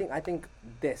it's. I think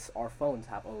our phones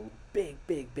have a big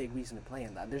reason to play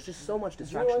in that. There's just so much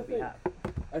distraction we have.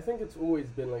 I think it's always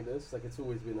been like this. Like it's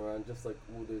always been around, just like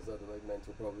all those other like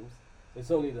mental problems. It's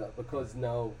only that because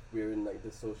now we're in like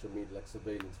the social media like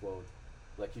surveillance world,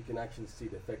 like you can actually see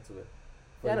the effect of it.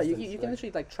 For Yeah, no, you instance, can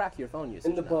literally like track your phone usage.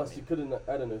 in the now, past, I you mean. couldn't,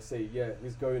 I don't know, say, yeah,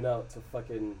 he's going out to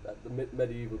fucking, at the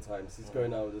medieval times, he's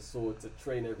going out with a sword to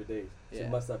train every day, so Yeah. he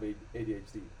must have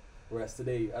ADHD. Whereas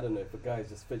today, I don't know, if a guy's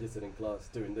just fidgeting in class,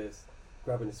 doing this,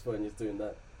 grabbing his phone, he's doing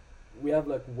that. We have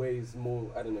like ways more,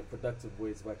 I don't know, productive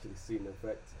ways of actually seeing the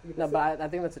effect. No, but I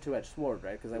think that's a two-edged sword,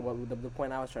 right? Because the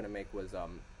point I was trying to make was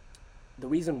the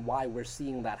reason why we're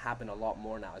seeing that happen a lot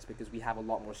more now is because we have a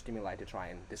lot more stimuli to try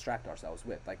and distract ourselves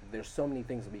with. Like, there's so many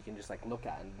things that we can just like look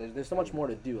at, and there's so much more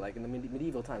to do. Like in the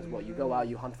medieval times, you go out,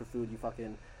 you hunt for food, you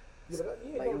fucking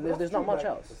there's not much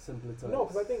else. Simpler times. No,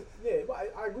 because I think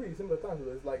but I agree. Simpler times,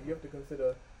 but it's like you have to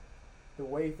consider the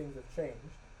way things have changed.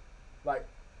 Like,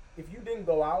 if you didn't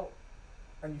go out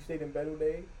and you stayed in bed all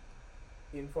day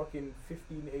in fucking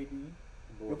 15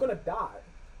 AD, you're gonna die.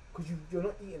 Because you're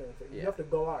not eating anything. You have to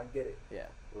go out and get it. Yeah.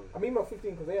 I mean, about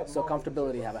 15 because they have. So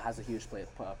comfortability has a huge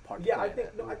part. Yeah, I think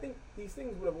I think these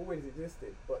things would have always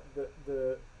existed, but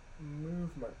the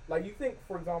movement, like you think,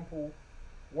 for example,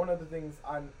 one of the things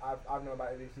I've known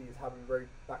about ADHD is having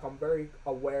I'm very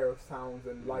aware of sounds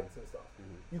and lights and stuff.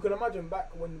 You can imagine back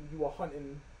when you were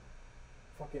hunting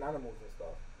fucking animals and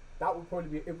stuff. That would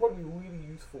probably be really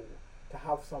useful to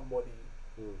have somebody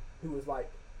who was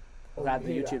like. That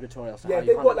the YouTube tutorials. Yeah,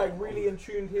 they've got like really in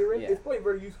tuned hearing. Yeah. It's probably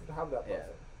very useful to have that person.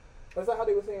 That's like how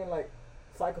they were saying like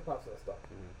psychopaths and stuff.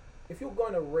 If you're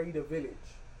going to raid a village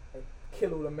and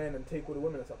kill all the men and take all the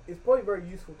women and stuff, it's probably very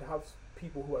useful to have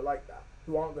people who are like that,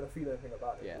 who aren't going to feel anything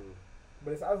about it. Yeah.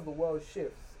 But it's as the world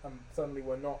shifts and suddenly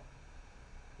we're not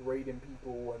raiding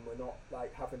people and we're not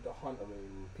like having to hunt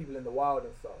people in the wild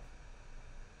and stuff.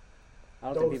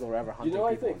 I don't think people were ever hunting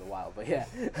people in the wild, but yeah.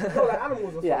 No, like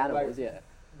animals and yeah, stuff. animals, like,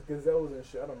 gazelles and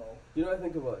shit, I don't know. You know what I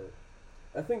think about it?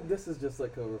 I think this is just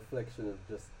like a reflection of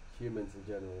just humans in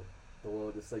general. The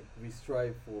world is like we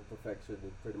strive for perfection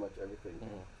in pretty much everything.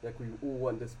 Like we all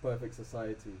want this perfect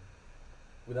society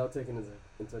without taking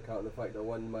into account the fact that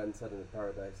one man's heaven in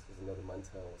paradise is another man's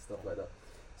hell, stuff like that.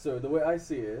 So the way I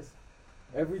see it is,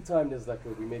 every time there's like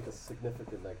we make a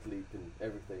significant like leap in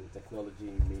everything,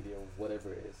 technology, media,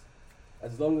 whatever it is,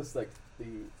 as long as like the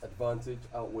advantage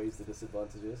outweighs the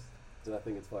disadvantages, then I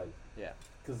think it's fine. Yeah.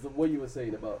 Because what you were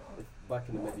saying about back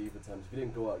in the medieval times, if you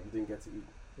didn't go out, you didn't get to eat.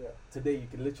 Yeah. Today you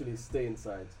can literally stay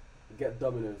inside, get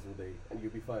Dominoes all day, and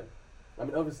you'll be fine. I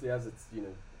mean, obviously, as it's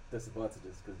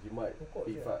disadvantages because you might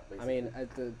be fat. Basically. I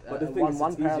mean,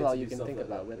 one parallel you can think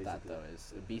about with that though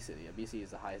is obesity. Obesity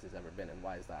is the highest it's ever been, and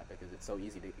why is that? Because it's so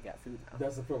easy to get food now.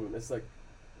 That's the problem. It's like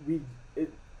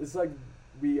it's like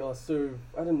we are so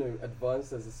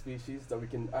advanced as a species that we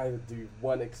can either do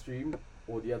one extreme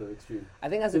or the other extreme. I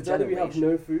think as so a generation, either we have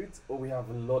no food or we have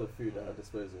a lot of food at our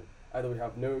disposal. Either we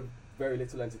have very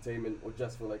little entertainment or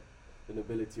just for like the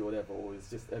nobility or whatever, or it's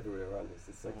just everywhere around us.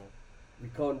 It's like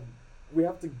we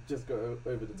have to just go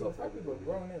over the top. People are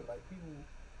grown in, like people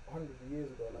hundreds of years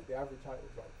ago, like the average height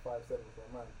was like 5'7" for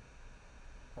a man.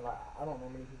 And like I don't know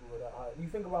many people with that height. You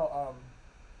think about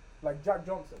like Jack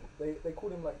Johnson, they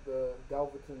called him like the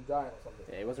Galveston Giant or something.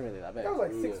 Yeah, he wasn't really that big. That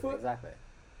was like 6 foot. Exactly.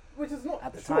 Which is not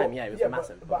at the time. Yeah, he was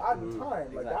massive. But at the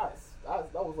time, like that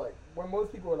was like when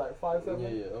most people were like 5'7".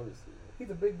 Yeah, obviously. he's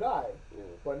a big guy. Yeah.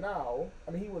 But now,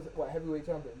 I mean, he was heavyweight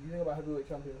champion. You think about heavyweight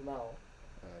champions now?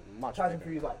 Much Tyson bigger.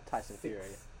 Fury's like Tyson Fury.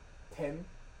 10.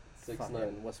 6'9".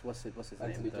 Fucking, what's his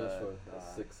Anthony name? Joshua,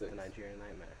 The 6'6". the Nigerian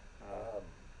Nightmare.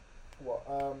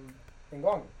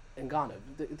 Ngannou. Ngannou.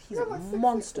 He's Yeah, a like 6'6"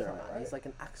 monster, or man. something, right? He's like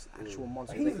an actual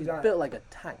monster. He's a He's giant. built like a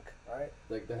tank. Right?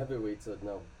 Like the heavyweights are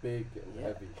now big and Yeah.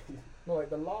 heavy. No, like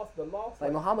the last.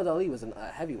 Like Muhammad Ali was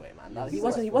a heavyweight, man. Yeah, He he's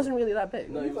wasn't. He like- wasn't really that big.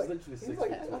 No, he was like, literally he 6'2". was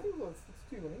like, I think he was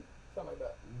 6'2", wasn't he? Something like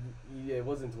that. Yeah, it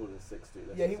wasn't taller than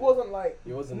 6'2". Yeah, he wasn't like.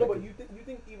 He wasn't. No, like but you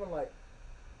think even like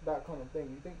that kind of thing.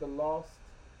 You think the last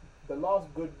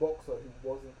good boxer who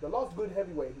wasn't the last good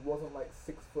heavyweight who wasn't like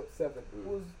 6'7"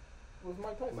 was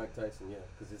Mike Tyson. Mike Tyson, yeah,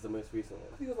 because he's the most recent one.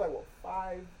 He was like what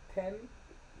 5'10".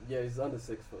 Yeah, he's under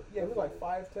 6 foot. Yeah, he was like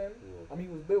 5'10". Yeah. I mean,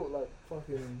 he was built like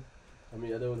fucking. I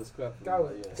mean, I don't want to scrap him, Guy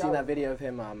was- but yeah. Seen that video of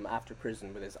him after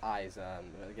prison with his eyes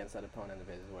against that opponent of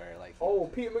his, where like. Oh,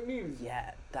 Peter McNews.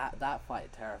 Yeah, that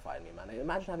fight terrified me, man.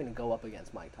 Imagine having to go up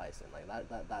against Mike Tyson like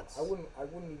that's. I wouldn't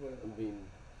even. I mean,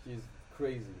 he's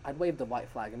crazy. I'd wave the white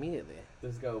flag immediately.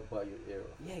 This guy will bite your ear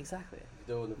off. Yeah, exactly.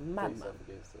 You don't want to put Madman. yourself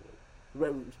against him.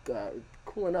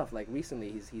 Cool enough. Like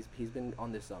recently, he's been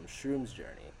on this shrooms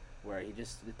journey where he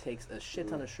just takes a shit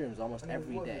ton of shrooms almost And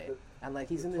every what is day, it, and like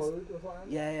he's the in this. Toad or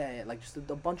something? Yeah. Like just a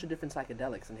bunch of different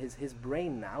psychedelics, and his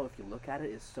brain now, if you look at it,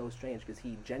 is so strange because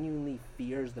he genuinely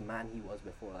fears the man he was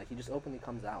before. Like he just openly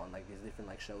comes out on like these different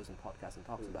like shows and podcasts and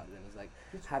talks about it, and he's like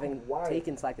It's having wild.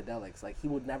 taken psychedelics, like he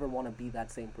would never want to be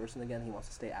that same person again. He wants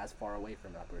to stay as far away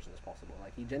from that person as possible.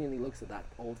 Like he genuinely looks at that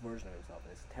old version of himself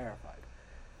and is terrified.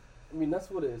 I mean,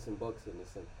 that's what it is in boxing.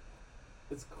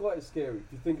 It's quite scary if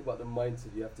you think about the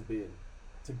mindset you have to be in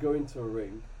to go into a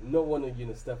ring, not want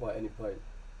to step out any point,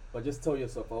 but just tell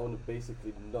yourself, I want to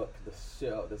basically knock the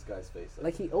shit out of this guy's face.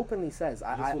 Like he openly says,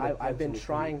 just wanna I've been punch him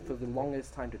trying in for the- the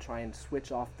longest time to try and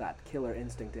switch off that killer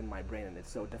instinct in my brain, and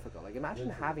it's so difficult. Like imagine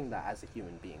Literally. having that as a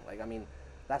human being. Like I mean,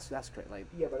 that's great. Like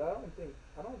Yeah, but I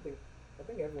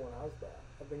think everyone has that.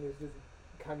 I think it's just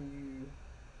can you.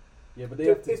 Yeah, but they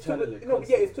have to It's to channel the, it. no, yeah,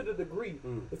 constantly. it's to the degree.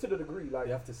 Mm. It's to the degree. Like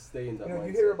They have to stay in that you mindset.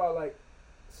 you hear about like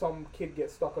some kid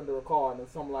gets stuck under a car and then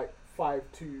some like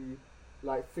 5'2",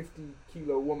 like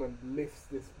 50-kilo woman lifts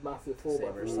this massive save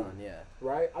 4x4. her son. Yeah.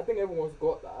 Right? I think everyone's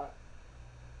got that,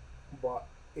 but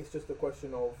it's just a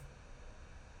question of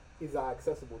is that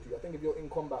accessible to you? I think if you're in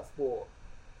combat sport,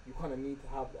 you kind of need to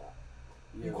have that.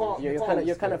 Yeah, You can't- You're kind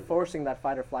of scary. forcing that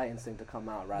fight or flight instinct to come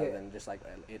out rather Yeah. than just like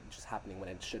it just happening when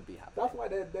it should be happening. That's why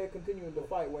they're continuing the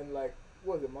fight when like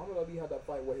what was it? Muhammad Ali had that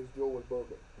fight where his jaw was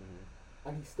broken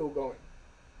and he's still going.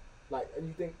 Like, and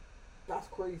you think that's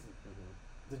crazy.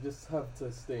 They just have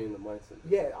to stay in the mindset.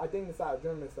 Yeah, I think it's that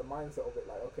adrenaline, it's the mindset of it.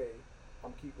 Like, okay,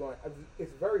 I'm keep going.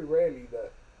 It's very rarely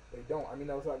that they don't. I mean,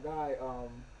 there was that guy,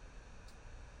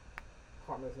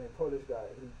 can't remember his name, Polish guy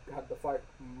who had the fight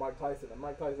with Mike Tyson, and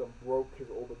Mike Tyson broke his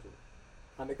orbital,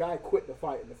 and the guy quit the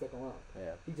fight in the second round.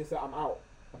 Yeah. He just said, "I'm out,"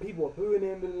 and people were booing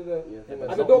him. Da, da, da. Yeah, Yeah, but And the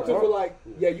it's doctors not- were like,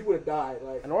 Yeah. "Yeah, you would have died."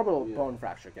 Like, An orbital Yeah. bone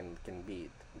fracture can be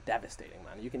devastating,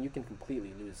 man. You can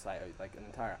completely lose sight, like an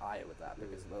entire eye with that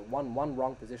because the one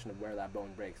wrong position of where that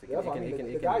bone breaks, it Yeah, can, that's what I mean. it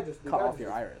The can guy just- the cut guy off just-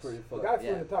 your iris. Pretty the fucked. guy threw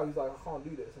Yeah. in the towel. He's like, "I can't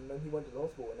do this," and then he went to the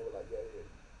hospital, and they were like, "Yeah,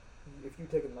 if you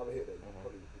take another hit, then you Mhm.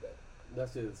 probably be dead."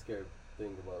 That's the scary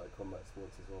thing about like combat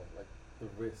sports as well. Like the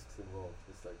risks involved.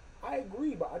 It's like, I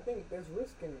agree, but I think there's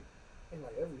risk in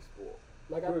like every sport.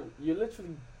 Like, bro, you're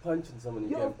literally punching someone.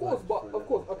 yeah, you of course, but for of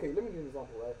course, okay. Let me give you an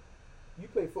example, right? You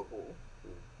play football,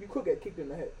 you could get kicked in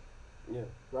the head, Yeah.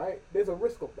 right? There's a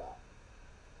risk of that.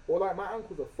 Or like my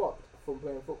ankles are fucked from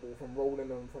playing football, from rolling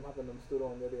them, from having them stood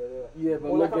on. Yeah, but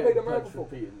Or like I not played getting American punched football.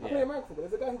 repeatedly. I played American football.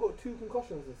 There's a guy who got 2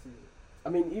 concussions this season. I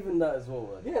mean, even that as well.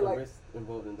 Like, Yeah, the like- risk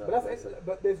involved in that. But it's like,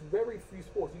 but there's very few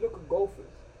sports. You look at golfers.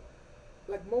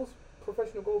 Like most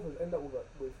professional golfers end up with Most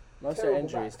of their terrible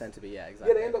injuries backs. tend to be exactly.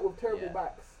 Yeah, they end up with terrible Yeah.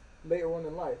 backs later on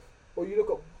in life. Or you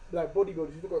look at like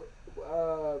bodybuilders. You look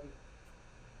at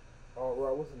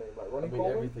what's his name? Like I Ronnie mean,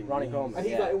 Coleman. everything. Ronnie he's- Coleman. And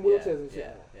he's, yeah, like, in wheelchairs yeah, and shit Yeah,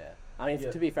 now. yeah. I mean,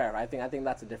 Yeah. to be fair, I think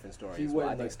that's a different story. He as well.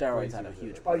 went, I think like, steroids crazy had a with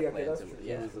huge it. Oh, yeah, part to okay, play that's into it. true.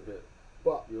 He Yeah. was a bit.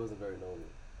 But He wasn't very normal.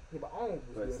 yeah, but Arnold was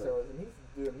But doing it's like- steroids and he's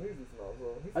doing movies now. So he's I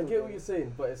still get what doing you're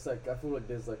saying, but it's like I feel like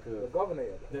there's like the a governor.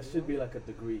 there should be like a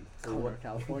degree to Color, what.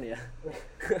 California.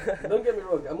 Don't get me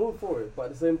wrong, I'm all for it, but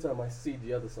at the same time, I see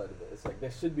the other side of it. It's like there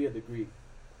should be a degree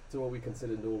to what we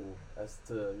consider normal, as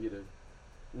to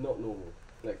not normal.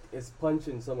 Like it's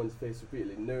punching someone's face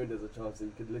repeatedly, knowing there's a chance that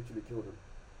you could literally kill them.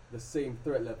 The same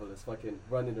threat level as fucking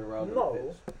running around on the No,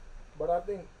 pitch. but I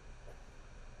think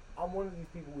I'm one of these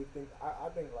people who think I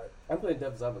think like I'm playing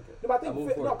devil's advocate. no, but I I'm all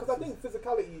think for no, it. because I think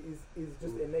physicality is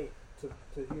just Mm. innate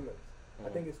to humans. I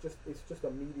think it's just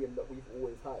a medium that we've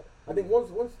always had. I think once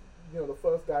the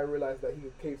first guy realized that he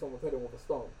could cave someone's head in with a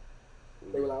stone,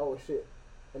 they were like, oh shit,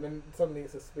 and then suddenly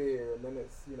it's a spear, and then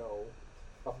it's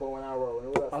a bow and arrow and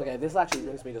all that. Okay, stuff. this actually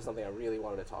brings me to something I really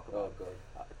wanted to talk about. Oh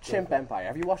god. Chimp Empire.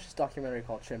 Have you watched this documentary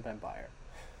called Chimp Empire?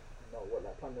 No, what,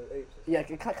 like Planet of the Apes? Yeah,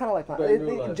 kind of like But Planet. in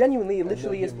real life, Genuinely, it and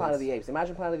literally no is Planet of the humans. Apes.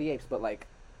 Imagine Planet of the Apes, but like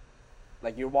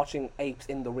you're watching apes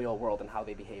in the real world and how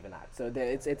they behave and act. So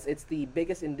it's the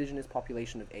biggest indigenous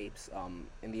population of apes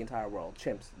in the entire world,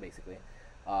 chimps basically,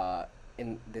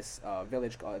 in this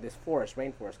village, this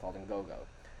rainforest called Ngogo,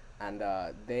 and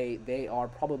they are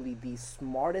probably the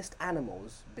smartest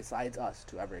animals besides us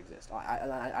to ever exist.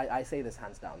 I say this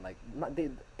hands down. Like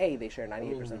they share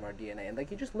 98% of our DNA, and like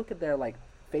you just look at their like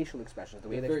facial expressions, the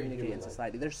way they They're very communicate in human-like.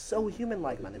 society. They're so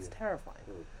human-like, man. It's terrifying.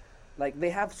 Like they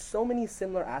have so many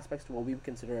similar aspects to what we would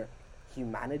consider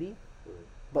humanity,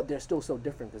 but they're still so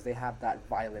different because they have that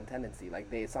violent tendency. Like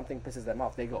something pisses them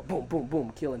off, they go boom, boom,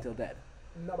 boom, kill until dead.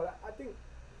 No, but I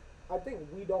think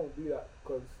we don't do that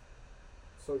because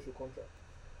social contract.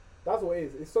 That's what it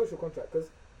is. It's social contract. Because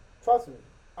trust me,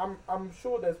 I'm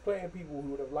sure there's plenty of people who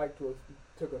would have liked to have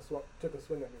took a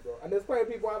swing at me, bro. And there's plenty of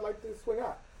people I'd like to swing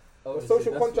at. Oh, The you social see,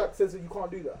 that's contract says that you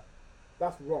can't do that.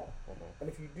 That's wrong. Mhm. And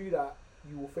if you do that,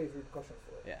 you will face repercussions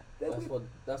for it. Yeah.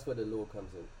 That's where the law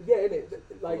comes in. Yeah, it is.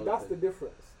 It's Like a lot that's of the things.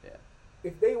 difference. Yeah.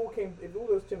 If all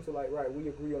those chimps were like, right, we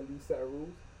agree on these set of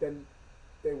rules, then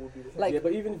they will be the same. Like- Yeah,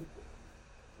 but even if,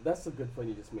 that's a good point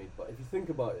you just made. But if you think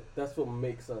about it, that's what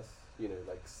makes us,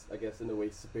 I guess in a way,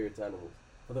 superior to animals.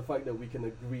 For the fact that we can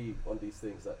agree on these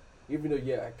things, that even though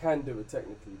I can do it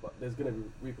technically, but there's gonna be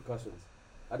repercussions.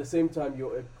 At the same time,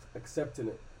 you're accepting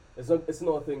it. It's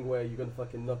not a thing where you're gonna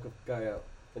fucking knock a guy out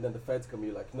and then the feds come.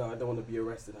 You're like, no, I don't want to be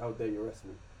arrested. How dare you arrest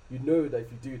me? You know that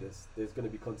if you do this, there's gonna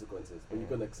be consequences, but you're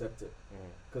gonna accept it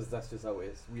because that's just how it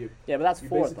is. Yeah, but that's we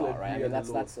basically forethought, right? I agree mean, on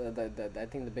the that's I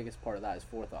think the biggest part of that is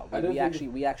forethought. I don't We think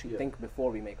actually yeah. think before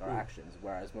we make our Mm. actions,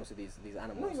 whereas most of these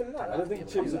animals. Not even that. turn I out don't to be think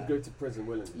able to chimps do would that. go to prison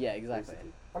willingly. Yeah, exactly.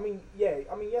 basically. I mean,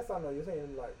 yes, I know you're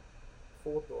saying like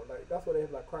forethought, like that's why they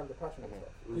have like crimes of passion and Mhm.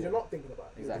 stuff. Because Yeah. you're not thinking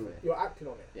about it. Exactly. You're acting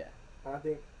on it. Yeah. And I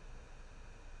think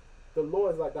the law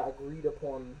is like that agreed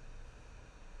upon.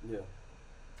 Yeah.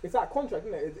 It's that contract,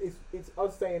 isn't it? It's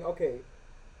us saying, okay,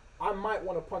 I might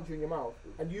want to punch you in your mouth,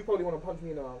 and you probably want to punch me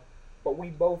in the mouth, but we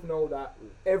both know that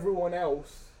everyone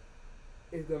else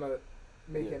is gonna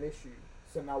make Yeah. an issue,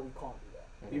 so now we can't do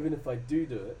that. Mhm. Even if I do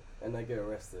it and I get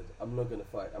arrested, I'm not gonna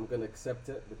fight. I'm gonna accept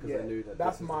it because Yeah, I knew that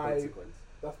that's this is my- the consequence.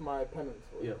 That's my penance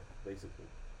for it. Yeah, basically.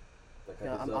 Like I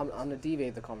Yeah, deserve I'm this. gonna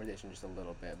deviate the conversation just a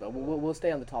little bit, but we'll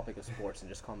stay on the topic of sports and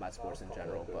just combat sports in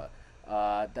general. okay.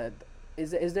 But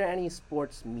is there any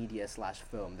sports media /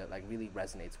 film that like really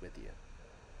resonates with you?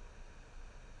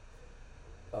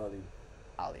 Ali.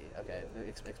 Ali, okay,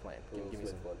 explain. Give me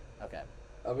some. one. Okay.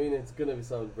 I mean, it's gonna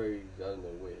sound very, I don't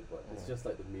know, weird, but it's Mhm. just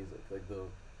like the music, like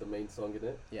the main song in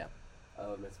it. Yeah.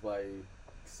 It's by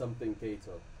something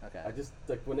Kato. Okay. I just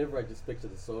like whenever I just picture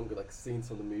the song, like scenes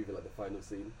from the movie, like the final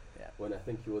scene, Yeah. when I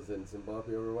think he was in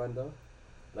Zimbabwe or Rwanda,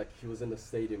 like he was in the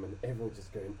stadium and everyone was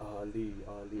just going Ali,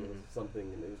 Ali or Mhm.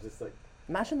 something, and it was just like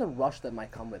Imagine the rush that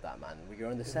might come with that, man. Where you're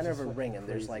in the It's center of just a fucking ring and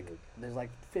there's crazy, like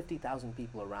 50,000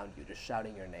 people around you just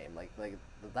shouting your name. Like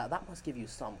that must give you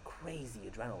some crazy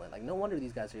adrenaline. Like no wonder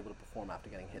these guys are able to perform after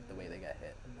getting hit the way they get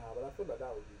hit. No, but I feel like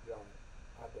that would be giant.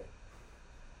 I think.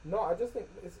 No, I just think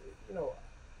it's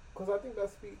because I think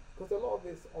that's because a lot of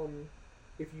it's on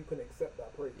if you can accept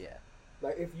that praise. Yeah.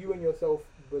 Like if you and yourself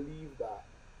believe that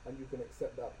and you can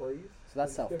accept that praise. So that's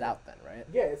it's self-doubt then, right?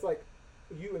 Yeah, it's like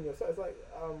you and yourself. It's like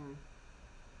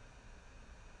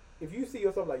if you see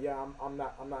yourself like I'm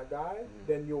that guy, Mhm.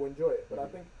 then you'll enjoy it. But I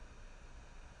Mhm. think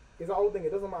it's the whole thing.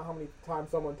 It doesn't matter how many times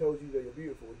someone tells you that you're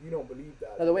beautiful. If you don't believe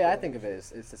that. No, the way you I don't think of it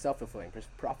appreciate is it's a self-fulfilling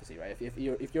prophecy, right? If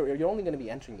you're only going to be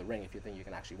entering the ring if you think you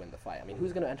can actually win the fight. I mean,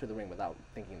 who's going to enter the ring without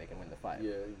thinking they can win the fight?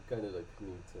 yeah, you kind of like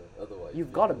need to. Otherwise, You've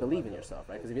you're got to gonna believe find in out. yourself,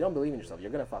 right? Because if you don't believe in yourself, you're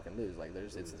gonna fucking lose. Like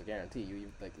it's a guarantee.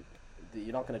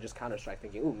 You're not gonna just counter strike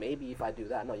thinking, ooh, maybe if I do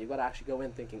that. No, you got to actually go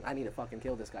in thinking, I need to fucking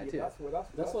kill this guy Yeah, too.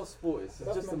 That's what sport is. It's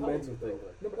that's just a mentality, mental thing. though.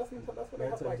 Like No, but that's what they 9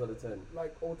 have times like out of 10.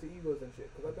 like alter egos and shit.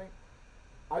 Because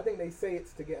I think they say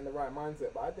it's to get in the right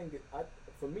mindset, but I think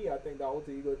for me, I think the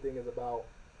alter ego thing is about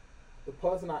the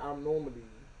person I am normally.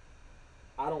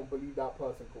 I don't believe that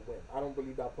person could win. I don't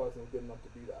believe that person is good enough to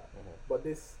do that. Mhm. But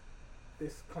this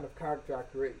kind of character I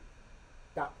create,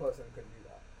 that person can do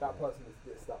that. That person is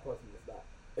this. That person is that.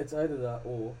 It's either that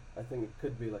or I think it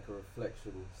could be like a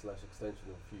reflection / extension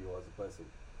of who you are as a person.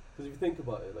 Because if you think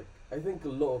about it, like I think a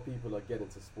lot of people are getting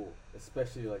into sport,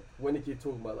 especially like when you keep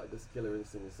talking about like this killer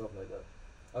instinct and stuff like that.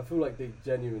 I feel like they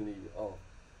genuinely are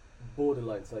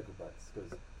borderline psychopaths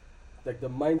because like the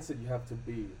mindset you have to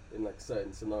be in like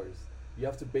certain scenarios, you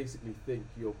have to basically think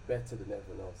you're better than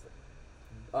everyone else.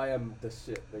 Like, I am the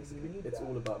shit basically. It's that.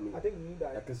 all about me. I think you need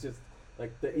that. Like it's just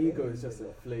like the ego is just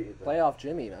inflated. Like. Playoff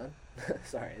Jimmy, man.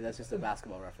 Sorry, that's just a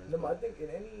basketball reference. No, but I think in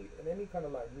any kind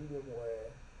of like medium where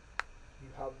you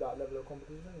have that level of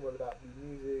competition, whether that be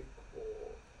music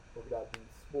or whether that be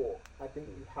sport, I think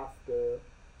you have to.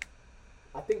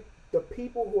 I think the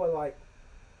people who are like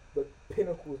the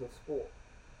pinnacles of sport,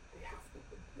 they have to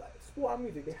like sport and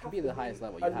music. They have to be the highest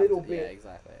level. A little bit. Yeah,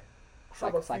 exactly.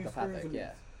 Have a few Psychopathic. screws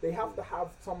Yeah. They have to have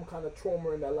some kind of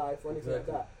trauma in their life or anything like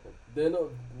that. They're not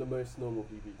the most normal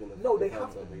people you're gonna. No, they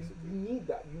have to. basically. You need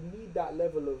that. You need that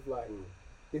level of like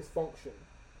dysfunction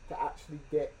to actually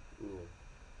get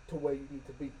to where you need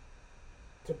to be.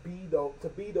 To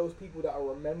be those people that are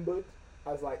remembered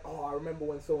as like, oh, I remember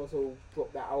when so and so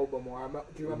dropped that album, or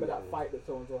do you remember that fight that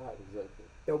so and so had? Exactly.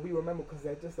 They'll be remembered because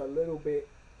they're just a little bit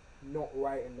not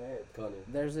right in their head.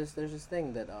 There's this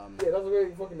thing that yeah, that's a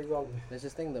very fucking example. There's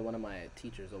this thing that one of my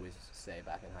teachers always used to say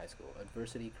back in high school: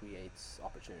 adversity creates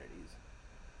opportunities.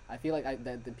 I feel like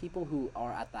the people who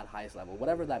are at that highest level,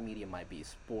 whatever that medium might be,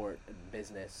 sport,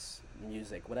 business,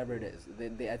 music, whatever it is,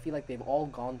 I feel like they've all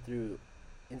gone through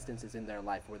instances in their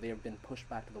life where they have been pushed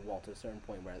back to the wall to a certain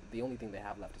point where the only thing they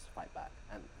have left is to fight back.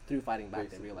 And through fighting back,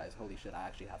 they realize, holy shit, I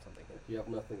actually have something here. You have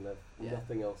nothing left,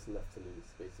 nothing else left to lose,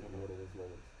 basically, one of those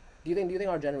moments. Do you think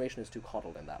our generation is too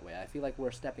coddled in that way? I feel like we're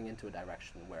stepping into a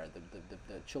direction where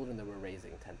the children that we're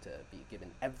raising tend to be given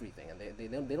everything, and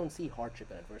they don't see hardship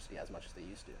and adversity as much as they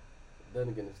used to. Then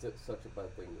again, it's just such a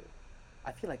bad thing.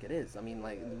 I feel like it is. I mean,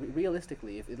 like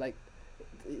realistically, if it, like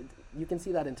you can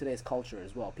see that in today's culture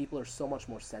as well. People are so much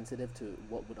more sensitive to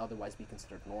what would otherwise be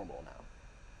considered normal now.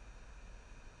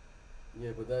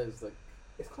 Yeah, but that is like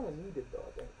it's kind of needed though.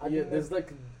 I think. There's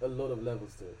like a lot of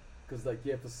levels to it. Because like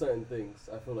for certain things,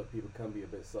 I feel like people can be a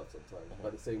bit soft sometimes.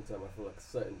 But at the same time, I feel like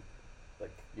certain,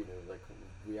 like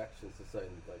reactions to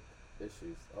certain like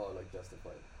issues are like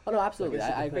justified. Oh no, absolutely.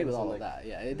 Like, I agree with all of that.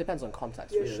 Yeah, it depends on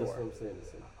context for sure. That's what I'm saying.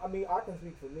 I mean, I can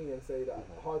speak for me and say that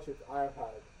hardships I have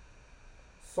had,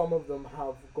 some of them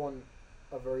have gone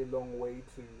a very long way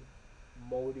to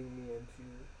molding me into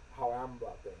how I am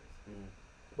about things.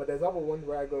 But there's other ones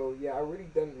where I go, I really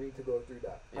didn't need to go through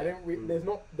that. I didn't. There's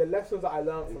not the lessons that I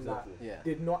learned from that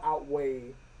did not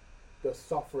outweigh the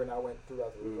suffering I went through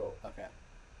as a result. Okay.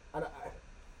 And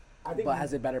I think. But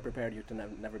has it better prepared you to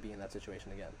never be in that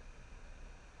situation again?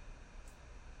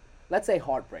 Let's say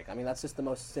heartbreak. I mean, that's just the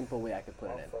most simple way I could put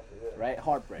it in, right?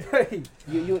 Heartbreak.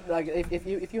 you like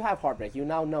if you have heartbreak, you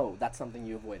now know that's something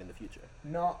you avoid in the future.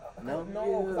 No.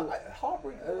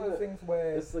 Heartbreak is one of the things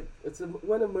where it's like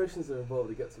when emotions are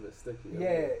involved, it gets a bit sticky.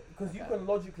 Yeah, because you can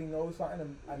logically know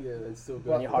something and still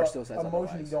go. And your heart still says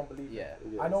emotionally otherwise. Don't believe. Yeah.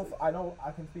 I know.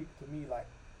 I can speak to me like.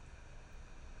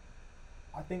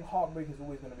 I think heartbreak is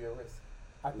always going to be a risk.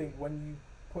 I think when you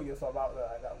put yourself out there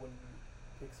like that, when you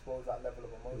expose that level of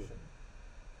emotion,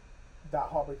 that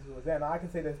heartbreak is always there. And I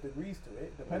can say there's degrees to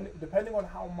it, depending on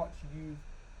how much you've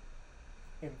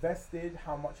invested,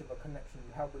 how much of a connection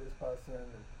you have with this person.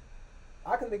 And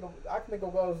I can think of girls. I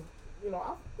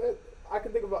can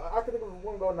think of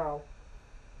one girl now.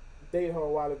 Dated her a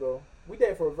while ago. We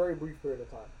dated for a very brief period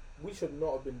of time. We should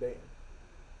not have been dating.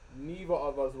 Neither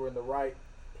of us were in the right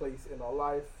place in our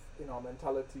life, in our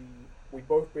mentality. We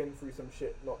both been through some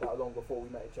shit not that long before we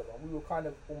met each other. We were kind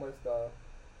of almost a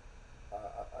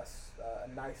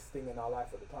nice thing in our life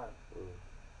at the time.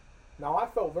 Now I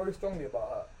felt very strongly about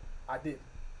her. I did,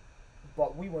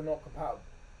 but we were not compatible,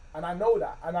 and I know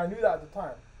that, and I knew that at the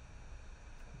time.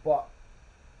 But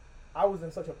I was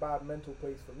in such a bad mental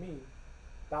place for me.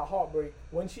 That heartbreak,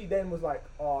 when she then was like,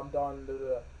 "Oh, I'm done,"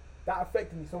 that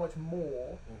affected me so much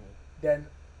more than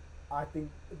I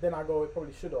think. Then I go, it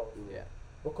probably should have. Yeah.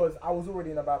 Because I was already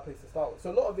in a bad place to start with.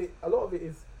 So a lot of it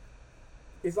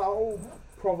is our whole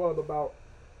proverb about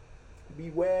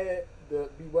beware the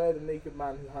naked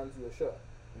man who hands you a shirt.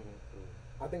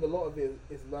 I think a lot of it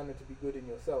is learning to be good in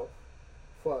yourself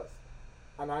first,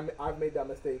 and I've made that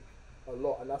mistake a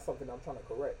lot, and that's something I'm trying to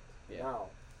correct now.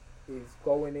 Is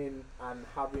going in and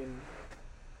having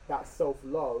that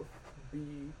self-love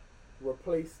be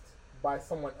replaced by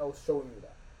someone else showing you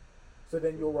that. So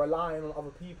then you're relying on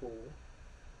other people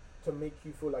to make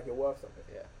you feel like you're worth something.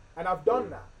 Yeah. And I've done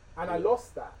that, and I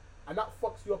lost that, and that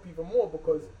fucks you up even more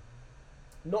because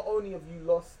not only have you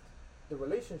lost the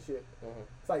relationship,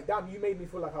 it's like, damn, you made me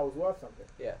feel like I was worth something.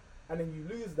 Yeah. And then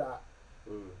you lose that,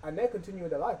 and they're continuing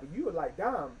their life, but you were like,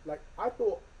 damn, like I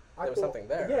thought I there was something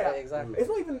there. Yeah, right? Exactly. It's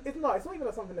not even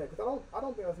a something there, because I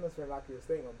don't think that's necessarily an accurate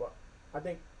statement. But I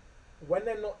think when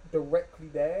they're not directly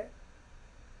there,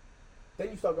 then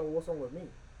you start going, what's wrong with me?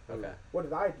 Okay. What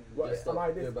did I do? What am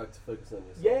I this? Go back to focus on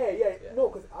yourself. Yeah. No,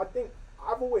 because I think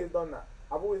I've always done that.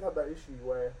 I've always had that issue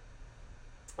where,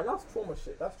 and that's trauma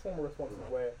shit. That's trauma responses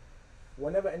where,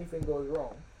 whenever anything goes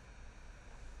wrong,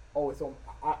 it's on.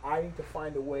 I need to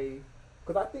find a way,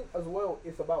 because I think as well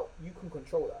it's about you can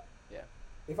control that. Yeah.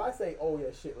 If I say, oh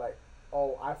yeah, shit, like,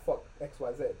 oh I fucked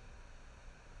XYZ,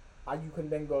 and you can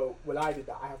then go, well I did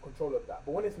that. I have control of that.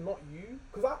 But when it's not you,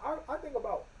 because I think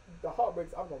about the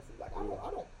heartbreaks I've gone through. Like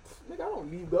I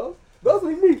don't leave girls. Girls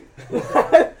leave me.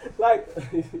 Like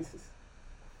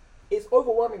it's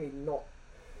overwhelmingly not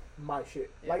my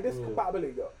shit. Yeah. Like this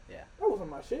compatibility girl. Yeah. That wasn't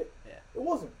my shit. Yeah. It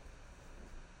wasn't.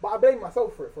 But I blamed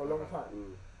myself for it for a long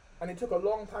time. And it took a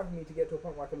long time for me to get to a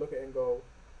point where I could look at it and go,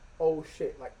 oh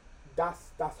shit, like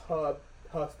that's her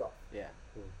stuff. Yeah.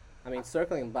 I mean,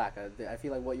 circling back, I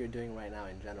feel like what you're doing right now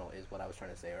in general is what I was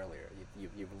trying to say earlier.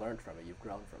 You've learned from it, you've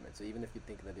grown from it. So even if you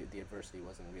think that the adversity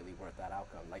wasn't really worth that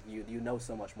outcome, like you know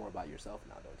so much more about yourself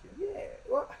now, don't you? Yeah.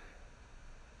 Well.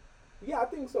 Yeah, I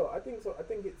think so. I think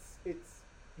it's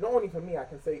not only for me. I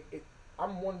can say it.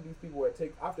 I'm one of these people where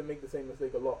I have to make the same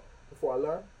mistake a lot before I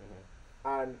learn,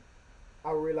 and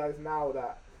I realize now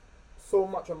that so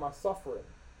much of my suffering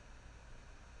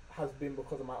has been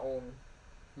because of my own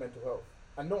mental health.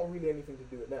 And not really anything to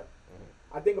do with them.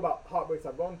 I think about heartbreaks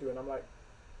I've gone through, and I'm like,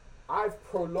 I've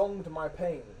prolonged my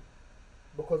pain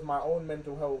because my own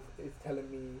mental health is telling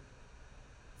me,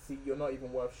 see, you're not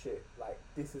even worth shit. Like,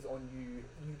 this is on you.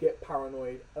 You get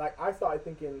paranoid. Like, I started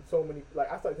thinking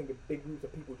big groups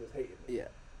of people just hated me. Yeah.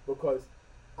 Because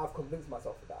I've convinced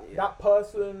myself of that. Yeah. That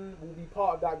person will be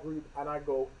part of that group, and I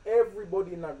go,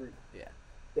 everybody in that group,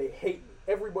 they hate me.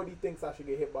 Everybody thinks I should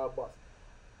get hit by a bus.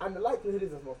 And the likelihood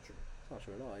is that's not true. It's not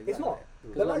true at all. It's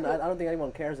not. I don't think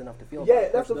anyone cares enough to feel. Yeah,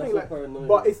 that. that's the thing. Like,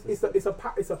 but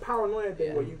it's a paranoia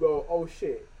thing where you go, oh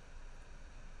shit,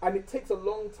 and it takes a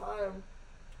long time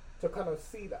to kind of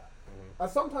see that. And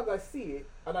sometimes I see it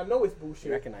and I know it's bullshit.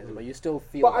 You recognize it, but you still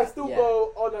feel. But I still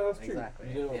go, oh no, that's true.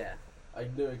 Exactly. You know, yeah. I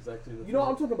know exactly. You know what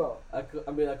I'm talking about?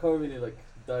 I mean, I can't really like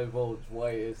divulge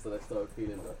why it is that I started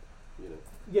feeling that. You know.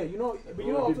 Yeah, you know, but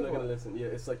you know what I'm people talking are gonna about. listen. Yeah,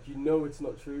 it's like you know it's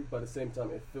not true, but at the same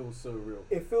time it feels so real.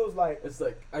 It feels like it's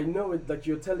like I know it. Like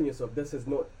you're telling yourself this is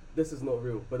not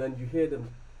real, but then you hear them.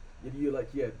 You're like,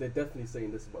 yeah, they're definitely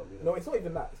saying this about me. No, it's not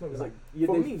even that. It's not even like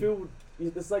that. feel.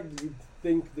 It's like you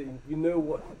think that you know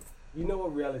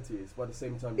what reality is, but at the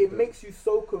same time it makes you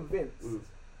so convinced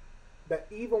that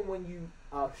even when you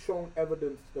are shown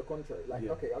evidence to the contrary, like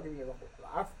okay, I'll give you an example.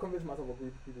 I've convinced myself a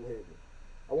group of people hate me.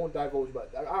 I won't divulge,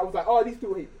 but I was like, oh, these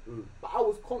people hate me. But I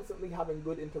was constantly having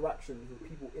good interactions with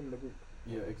people in the group.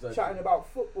 Yeah, exactly. Chatting about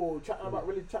football, chatting about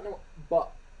religion,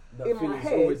 but that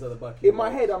in my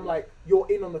head, I'm like, you're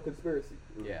in on the conspiracy.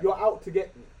 Yeah. You're out to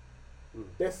get me.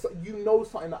 You know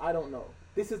something that I don't know.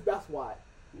 That's why.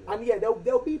 Yeah. And yeah,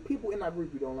 there'll be people in that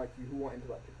group who don't like you, who won't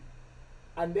interact with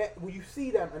you. And then when you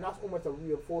see them, and that's almost a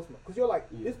reinforcement, because you're like,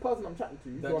 this person I'm chatting to,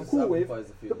 who I'm cool with,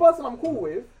 the person I'm cool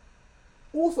with,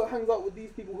 also hangs out with these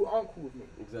people who aren't cool with me.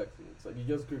 Exactly. It's like you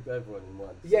just group everyone in one.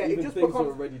 So yeah, even it just things becomes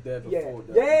are already there before.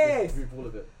 Yes. Just group all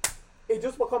of it. It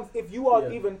just becomes, if you are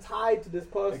even tied to this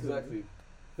person, exactly.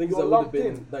 Things that would have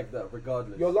been like that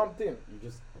regardless. You're lumped in. You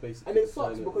just basically. And it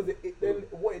sucks because then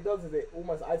what it does is it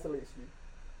almost isolates you.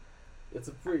 It's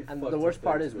a pretty. And the worst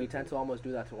part is we tend to almost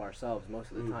do that to ourselves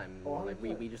most of the time. Like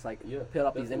we just like put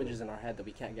up these images in our head that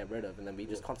we can't get rid of, and then we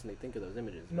just constantly think of those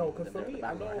images. No, because for me,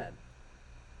 I know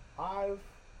I've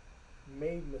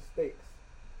made mistakes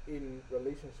in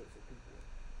relationships with people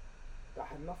that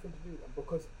had nothing to do with them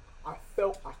because I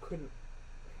felt I couldn't,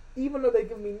 even though they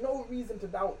give me no reason to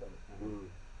doubt them.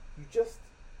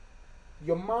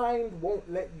 Your mind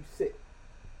won't let you sit.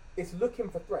 It's looking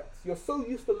for threats. You're so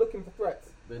used to looking for threats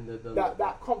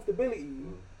that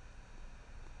comfortability,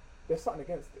 there's something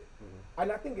against it.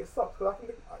 And I think it sucks because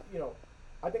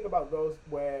I think about girls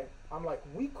where I'm like,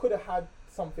 we could have had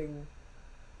something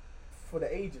for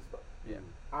the ages, bro. Yeah.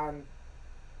 And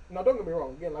now, don't get me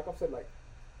wrong. Again, like I've said, like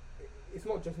it's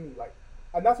not just me. Like,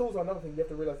 and that's also another thing you have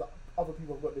to realize that other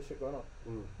people have got this shit going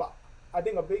on. But I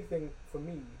think a big thing for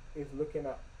me is looking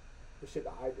at the shit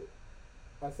that I did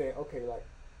and saying, okay, like,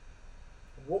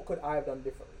 what could I have done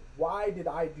differently? Why did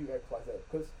I do X, Y, Z?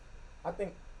 Because I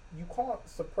think you can't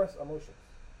suppress emotions.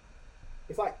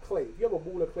 It's like clay. If you have a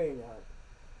ball of clay in your hand,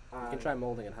 you can try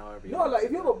molding it however you want. No, like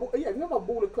if you have a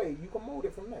ball of clay, you can mold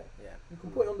it from there. Yeah. You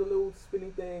can put it on the little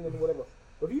spinning thing and whatever.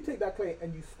 But if you take that clay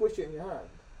and you squish it in your hand,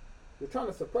 you're trying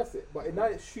to suppress it, but now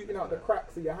it's shooting out the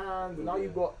cracks of your hands, and now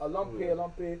you've got a lump here, a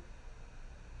lump here.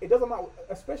 It doesn't matter,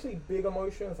 especially big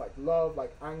emotions like love,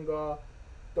 like anger.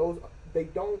 Those they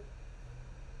don't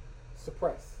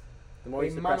suppress. The more you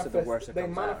suppress it, the worse it they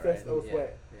comes manifest out, right?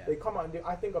 elsewhere. Yeah. They come out and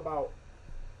I think about,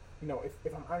 if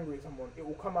I'm angry at someone, it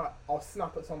will come out. I'll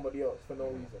snap at somebody else for no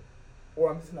reason,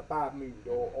 or I'm just in a bad mood,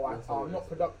 or I'm not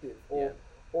productive, or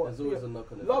there's always a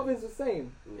knock on it. Love is the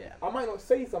same. Yeah. I might not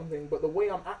say something, but the way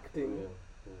I'm acting,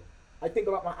 I think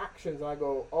about my actions and I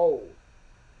go, oh.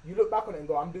 You look back on it and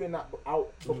go, I'm doing that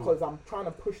out because I'm trying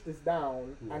to push this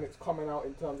down, and it's coming out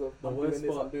in terms of I'm doing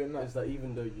this, I'm doing that. Is that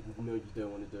even though you know you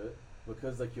don't want to do it,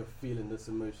 because like you're feeling this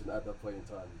emotion at that point in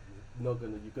time, you're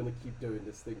gonna keep doing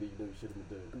this thing that you know you shouldn't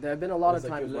be doing. There have been a lot of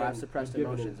Like times where I've suppressed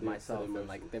emotions myself, and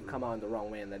like they've come out in the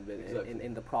wrong way, and then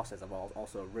in the process I've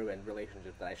also ruined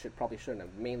relationships that I shouldn't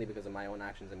have, mainly because of my own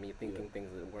actions and me thinking things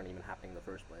that weren't even happening in the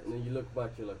first place. And then you look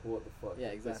back, you're like, what the fuck? Yeah,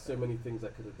 exactly. There's so many things I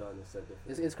could have done and said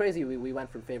differently. It's crazy. We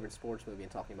went from favorite sports movie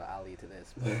and talking about Ali to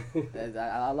this. But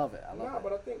I love it. I love it.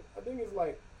 But I think it's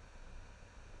like,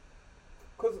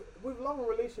 because with love and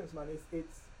relations, man,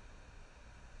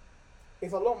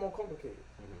 it's a lot more complicated.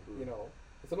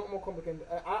 It's a lot more complicated.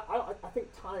 I think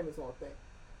time is not a thing.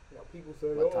 People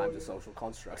say, Well, time's a social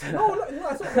construct. No, it's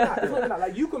not even that. It's not even that.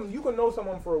 Like you can know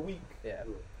someone for a week. Yeah.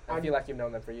 I feel like you've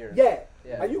known them for years. Yeah.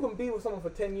 Yeah. And you can be with someone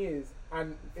for 10 years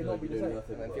and it not be the same.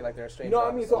 And then feel like they're a stranger. You know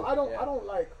what I mean? So I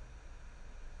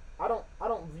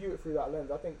don't view it through that lens.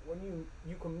 I think when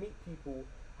you can meet people,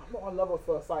 I'm not a love at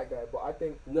first sight guy, but I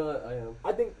think No, I am.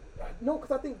 I think no,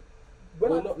 because I think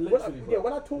when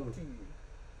I talk to you,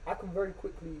 I can very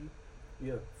quickly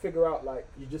figure out like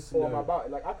you just all about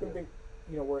it. Like I can think,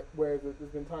 where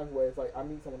there's been times where it's like I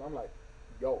meet someone, I'm like,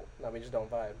 yo, no, we just don't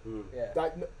vibe.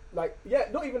 Yeah,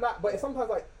 not even that, but it's sometimes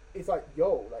like it's like,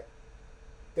 yo, like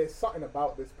there's something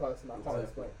about this person I can't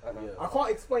explain. I can't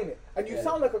explain it, and you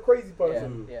sound like a crazy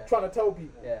person trying to tell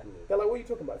people. Yeah. They're like, what are you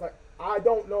talking about? It's like I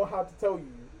don't know how to tell you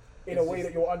in a way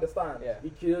that you'll understand. Yeah.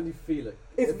 You can only feel it.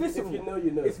 It's visceral. If you know,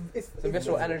 you know. It's a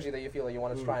visceral energy that you feel like you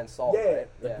want to try and solve. Yeah. Right?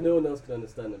 Like no one else can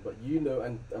understand it, but you know,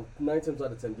 and 9 times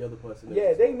out of 10, the other person knows.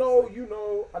 Yeah, they know, you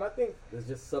know, and I think there's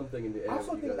just something in the air. I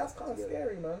also think that's kind of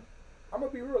scary, man. I'm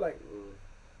gonna be real, like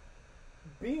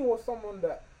being with someone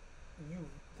that you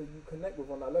connect with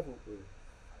on that level.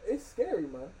 It's scary,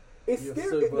 man. It's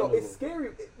scary. It's scary.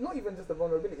 Not even just the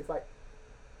vulnerability. It's like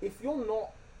if you're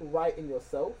not right in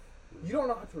yourself, you don't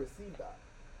know how to receive that.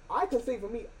 I can say for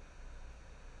me,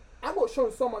 I got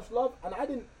shown so much love, and I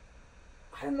didn't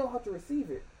know how to receive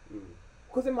it.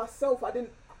 Because in myself, I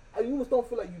almost don't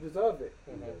feel like you deserve it.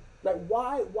 Like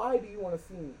why do you want to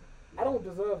see me? I don't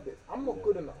deserve this. I'm not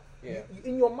good enough. You,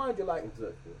 in your mind, you're like,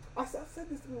 I said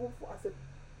this to people before. I said,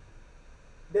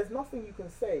 there's nothing you can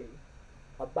say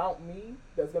about me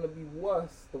that's going to be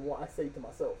worse than what I say to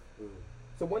myself.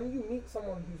 So when you meet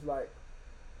someone who's like,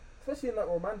 especially in that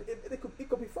romantic, it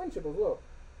could be friendship as well,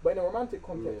 but in a romantic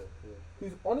context,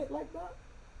 who's on it like that,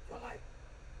 you're like,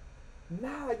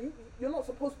 nah, you're not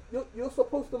supposed. You're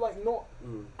supposed to like not.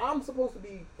 I'm supposed to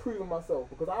be proving myself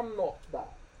because I'm not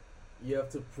that. You have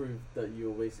to prove that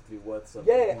you're basically worth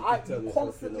something. Yeah, you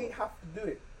constantly have to do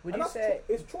it. Would you say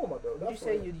it's trauma though? Would you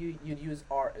say you'd use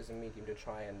art as a medium to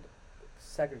try and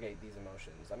segregate these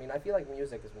emotions? I mean, I feel like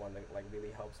music is one that like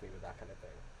really helps me with that kind of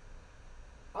thing.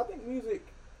 I think music,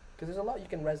 because there's a lot you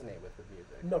can resonate with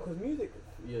music. No, because music.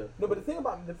 Yeah. No, but the thing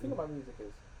about music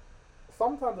is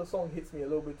sometimes a song hits me a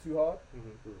little bit too hard.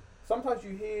 Sometimes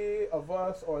you hear a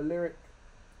verse or a lyric,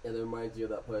 and it reminds you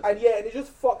of that person. And it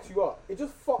just fucks you up. It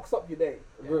just fucks up your day.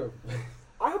 Bro.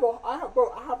 I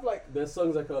have like. There's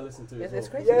songs I can't listen to. It's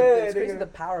crazy. It's crazy the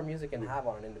power music can have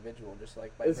on an individual, just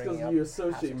like by it's bringing up. You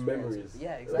associate memories.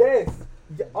 Yeah, exactly. Yes.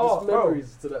 Just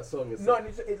memories to that song. It's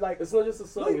like it's not just a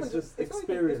song. It's just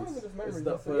experience. It's not even just memories. It's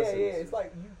that person. Yeah. It's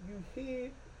like you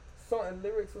hear certain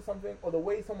lyrics or something, or the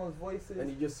way someone's voice is, and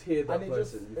you just hear that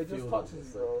person. It just touches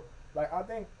you, bro. Like I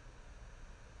think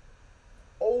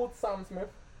old Sam Smith.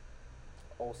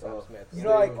 Old Sam Smith. You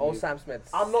know, like old Sam Smith.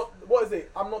 I'm not. What is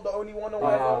it? I'm not the only one or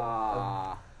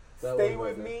whatever. Stay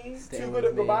with me. Too good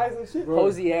at goodbyes and shit.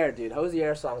 Hosier, dude.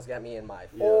 Hosier songs get me in my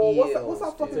feels. Oh, what's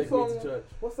that fucking song?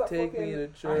 What's that Take fucking? Me to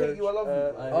church. I hate you. I love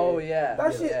you. Oh yeah.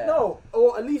 That shit. No.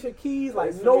 Or Alicia Keys.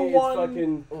 Like no one.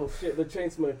 Fucking shit. The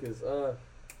Chainsmokers.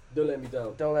 Don't let me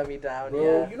down. Don't let me down. Bro,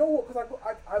 yeah. You know what? Because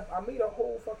I made a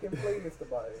whole fucking playlist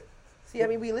about it. See, I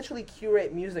mean, we literally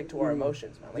curate music to our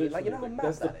emotions, man. Like you know how mad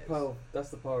that is. That's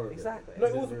the power of it. Exactly. No,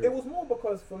 it was more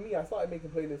because for me, I started making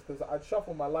playlists because I'd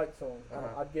shuffle my like songs and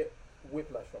I'd get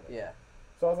whiplash from it. Yeah.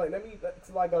 So I was like,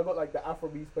 I got like the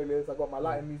Afrobeats playlist, I got my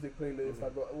Latin music playlist, I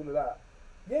got all of that.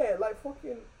 Yeah, like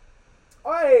fucking.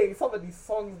 Hey, some of these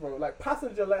songs, bro. Like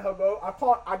Passenger, Let Her Go.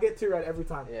 I get teary-eyed every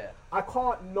time. Yeah. I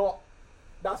can't not.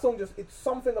 That song it's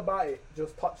something about it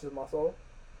just touches my soul.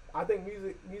 I think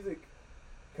music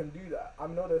can do that. I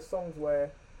know there's songs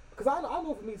where, because I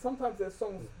know for me, sometimes there's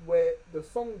songs where the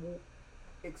song will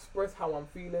express how I'm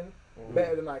feeling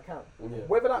better than I can.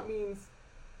 Whether that means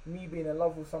me being in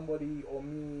love with somebody, or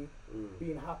me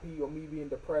being happy, or me being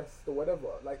depressed, or whatever.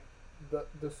 Like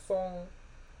the song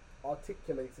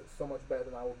articulates it so much better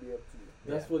than I would be able to.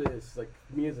 That's what it is. Like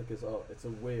music is art. It's a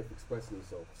way of expressing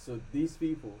yourself. So these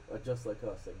people are just like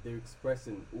us. Like they're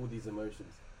expressing all these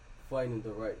emotions, finding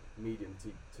the right medium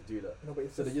to do that. No, but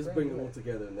it's so they just bring it all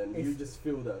together, and then you just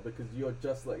feel that because you're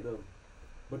just like them.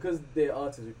 Because they're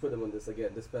artists, we put them on this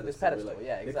pedestal. This pedestal, like,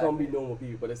 yeah, exactly. They can't be normal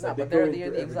people, but it's no, like but they're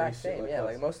they're the exact same. Yeah,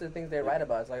 like most of the things they write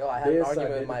about, it's like, oh, I had an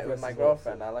argument with my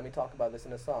girlfriend. Let me talk about this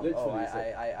in a song. Literally,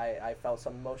 I felt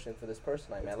some emotion for this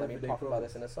person I met. Let me talk about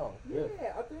this in a song. Yeah,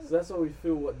 I think so. That's why we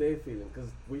feel what they're feeling, because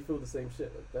we feel the same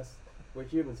shit. Like we're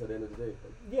humans at the end of the day.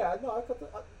 Like. Yeah, no,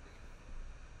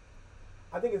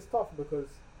 I think it's tough because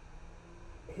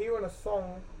hearing a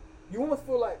song, you almost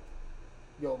feel like,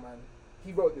 yo, man,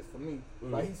 he wrote this for me.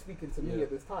 Like he's speaking to me at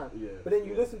this time. Yeah. But then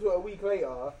you listen to it a week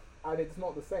later and it's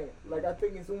not the same. Like I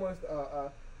think it's almost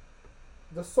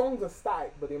the songs are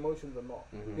static, but the emotions are not.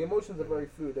 The emotions are very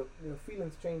fluid. The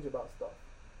feelings change about stuff.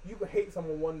 You could hate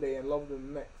someone one day and love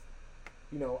them the next.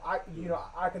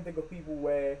 I can think of people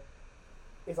where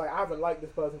it's like I haven't liked this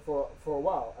person for a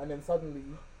while, and then suddenly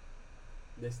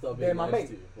they start being my nice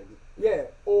mate. to you.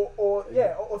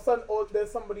 Yeah, or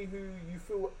there's somebody who you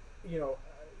feel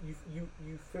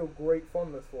you feel great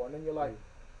fondness for, and then you're like,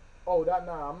 oh, that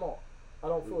I'm not. I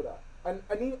don't feel that, and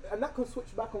that can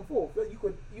switch back and forth.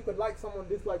 You could like someone,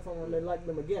 dislike someone, and then like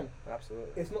them again.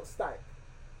 Absolutely, it's not static,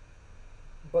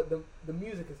 but the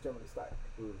music is generally static.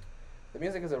 The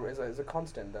music is a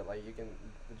constant that like you can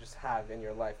just have in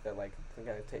your life that like kind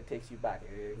of takes you back.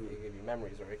 It give you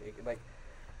memories, or like.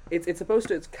 It's supposed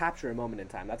to capture a moment in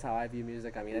time. That's how I view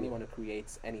music. I mean, anyone who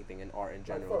creates anything in art in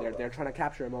general, they're trying to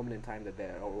capture a moment in time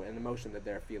or an emotion that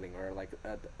they're feeling, or like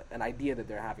an idea that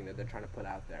they're having that they're trying to put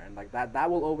out there, and like that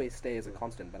will always stay as a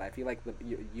constant. But I feel like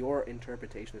your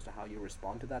interpretation as to how you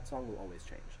respond to that song will always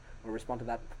change, or respond to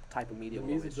that type of media. The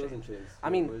music doesn't change. I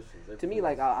mean, to me,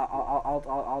 like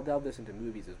I'll delve this into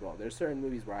movies as well. There's certain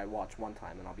movies where I watch one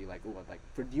time and I'll be like, oh, like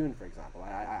for Dune, for example,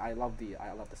 I love the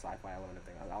sci-fi element of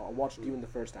thing. I'll watch Dune the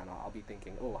first time. I'll be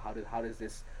thinking, oh, how does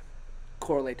this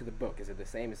correlate to the book? Is it the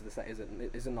same? Is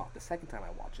it not? The second time I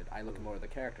watch it, I look more at the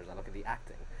characters. I look at the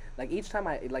acting. Like each time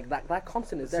that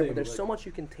constant is there, but there's so much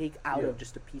you can take out of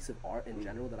just a piece of art in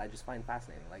general that I just find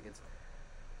fascinating. Like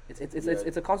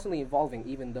it's a constantly evolving,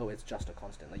 even though it's just a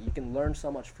constant. Like you can learn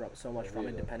so much from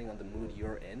it, depending on the mood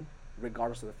you're in,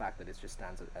 regardless of the fact that it just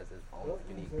stands as its own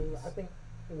unique piece. I think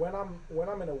when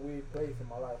I'm in a weird place in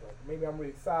my life, like maybe I'm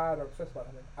really sad or stressed about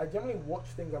something, I generally watch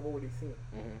things I've already seen.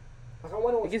 Like I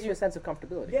want to watch. It gives you a sense of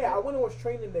comfortability. Yeah, right? I want to watch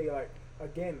Training Day like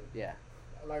again. Yeah.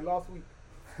 Like last week,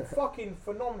 fucking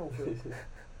phenomenal film.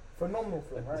 Phenomenal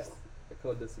film, right? I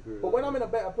can't disagree. But when I'm in a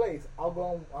better place, I'll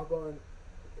go and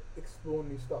explore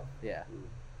new stuff. Yeah.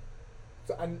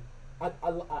 So and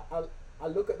I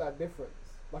look at that difference.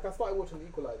 Like I started watching The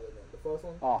Equalizer again, the first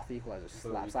one. Oh, The Equalizer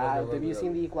slaps. Have you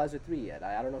seen The Equalizer 3 yet?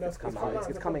 I don't know if it's come out.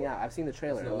 It's coming out. I've seen the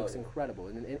trailer. It looks incredible.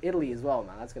 In Italy as well,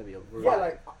 man. That's gonna be a yeah.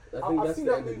 Like I've seen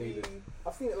that movie.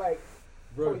 I've seen it like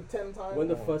probably 10 times. When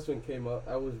the first one came out,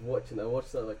 I watched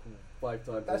that like 5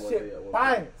 times. That in one shit day at one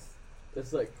bangs. time.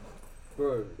 It's like,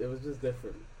 bro, it was just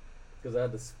different. Because I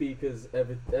had the speakers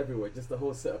everywhere, just the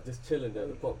whole setup, just chilling there,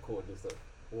 the popcorn, just like,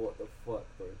 what the fuck,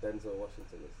 bro? Denzel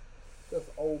Washington is. Just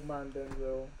old man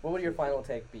Denzel. What would your final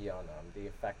take be on the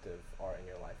effect of art in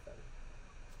your life then?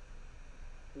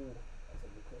 Ooh, that's a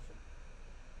good question.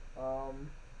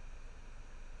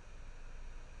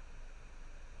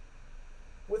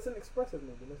 Well, it's an expressive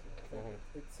medium, isn't it?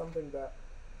 It's something that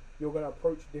you're going to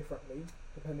approach differently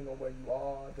depending on where you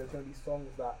are. There's going to be songs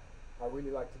that I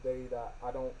really like today that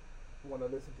I don't want to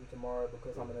listen to tomorrow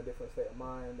because I'm in a different state of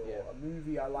mind, or a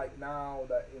movie I like now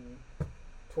that in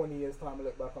 20 years time I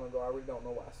look back on and go, I really don't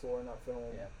know what I saw in that film.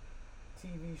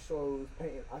 TV shows,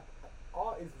 painting,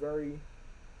 art is very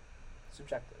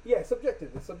subjective. Yeah,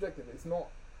 subjective. It's subjective. It's not,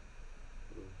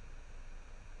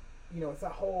 it's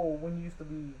that whole, when you used to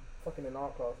be fucking in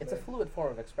art class. It's a fluid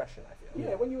form of expression, I feel.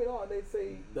 Yeah, when you're in art, they'd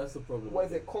say, that's the problem. What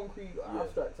is it, concrete,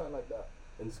 abstract, something like that.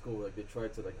 In school, like they try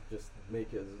to like just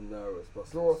make it as narrow as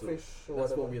possible. Draw a fish. Or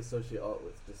that's whatever. what we associate art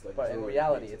with, just like. But in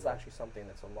reality, it's actually something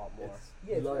that's a lot more.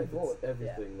 It's life. It's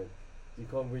everything. Like, you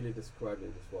can't really describe it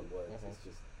in just one word. It's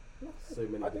just so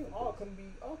many. I think different art things.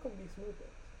 can be small things.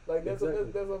 Like there's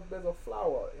a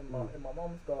flower in my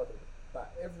mom's garden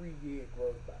that every year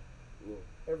grows back. Yeah.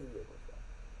 Every year grows back.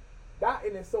 That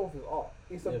in itself is art.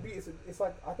 It's a it's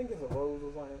like, I think it's a rose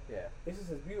or something. Yeah. It's just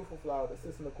this beautiful flower that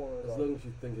sits in the corner of the As garden. long as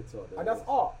you think it's art, then And that's it is.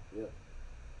 art. Yeah.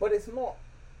 But it's not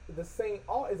the same.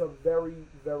 Art is a very,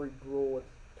 very broad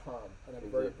term and a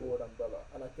very Exactly. broad umbrella.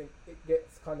 And I think it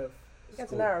gets kind of It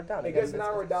gets narrowed down. it gets It's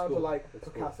narrowed down to school. like It's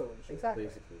Picasso and shit. Exactly.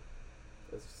 Basically,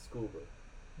 it's school, bro.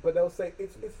 But they'll say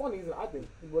it's funny, isn't it? I think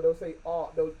when they'll say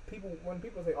art, when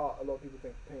people say art, a lot of people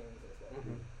think paintings and stuff.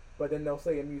 Mhm. But then they'll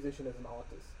say a musician is an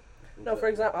artist. No, for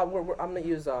example, I'm going to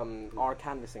use our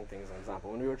canvassing thing as an example.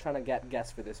 When we were trying to get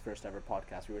guests for this first ever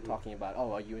podcast, we were talking about,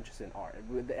 oh, are you interested in art?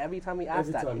 Every time we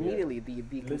ask that, immediately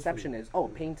the conception is, oh,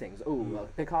 paintings, oh,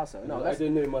 Picasso. No, I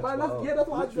don't know much But about that's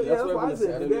what I Literally, did. that's what I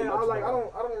said. Yeah, I was like, I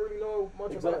don't really know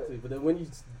much about Exactly, it. but then when you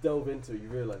delve into it, you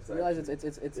realize that it's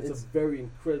it's a very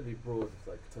incredibly broad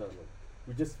like term.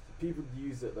 People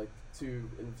use it like too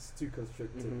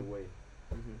constrictive Mhm. a way.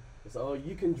 Mhm. It's like, oh,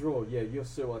 you can draw, yeah, you're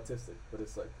so artistic, but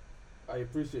it's like, I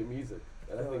appreciate music,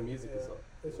 and I think music is art.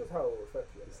 It's just how it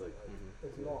affects you. It's like,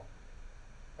 it's yeah. not.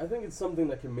 I think it's something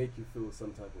that can make you feel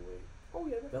some type of way. Oh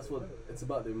yeah, That's what definitely. it's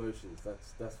about. The emotions.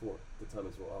 That's what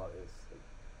determines what art is.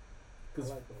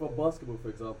 Because I like that, for yeah. basketball, for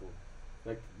example,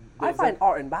 like I there's, find like,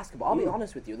 art in basketball. I'll be Mm.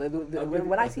 honest with you. I'll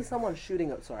When I give see you- someone shooting,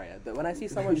 when I see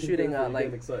someone shooting, You're like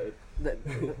getting excited.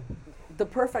 the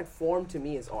perfect form to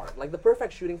me is art. Like the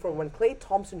perfect shooting form. When Klay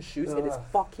Thompson shoots, it is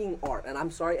fucking art. And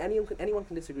I'm sorry, anyone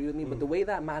can disagree with me, but the way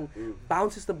that man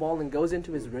bounces the ball and goes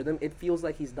into his rhythm, it feels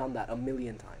like he's done that a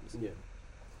million times. Yeah.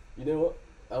 You know what?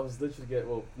 I was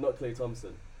literally not Klay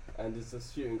Thompson, and it's a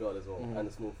shooting guard as well, Mhm. and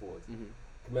a small forward. Mhm.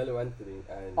 Carmelo Anthony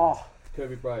and Oh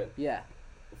Kobe Bryant. yeah.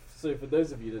 So for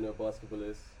those of you who don't know what basketball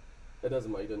is, it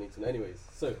doesn't matter, you don't need to know. Anyways,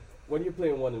 so when you're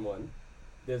playing 1-on-1,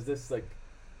 there's this like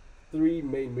 3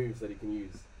 main moves that you can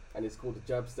use, and it's called the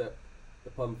jab step, the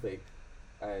pump fake,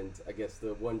 and I guess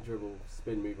the one dribble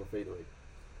spin move or fadeaway.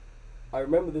 I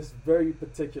remember this very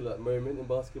particular moment in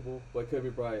basketball where Kobe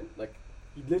Bryant, like,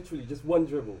 he literally just one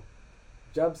dribble,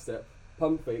 jab step,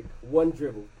 pump fake, one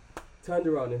dribble, turned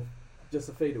around and just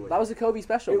a fadeaway. That was the Kobe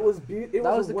special. It was beautiful.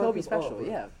 That was the Kobe special.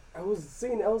 Yeah. I was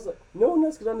seeing it, I was like, no one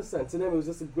else could understand. To them, it was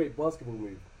just a great basketball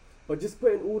move. But just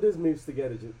putting all those moves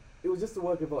together, it was just a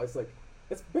work of art. It's like,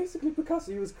 it's basically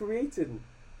Picasso. He was creating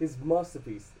his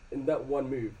masterpiece in that one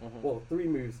move. Mhm. Well, 3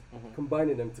 moves, Mhm.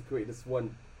 combining them to create this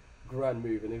one grand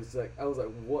move. And it was like, I was like,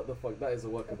 what the fuck? That is a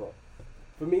work of art.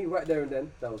 For me, right there and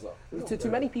then, that was art. To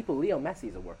many people, Leo Messi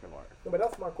is a work of art. No, but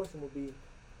that's my question would be,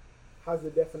 has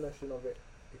the definition of it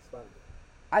expanded?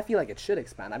 I feel like it should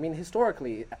expand. I mean,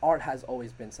 historically, art has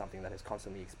always been something that has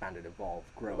constantly expanded, evolved,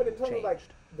 grown, But in terms changed. of like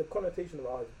the connotation of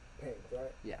art is paint,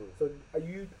 right? Yeah. So do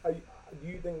you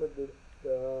think that the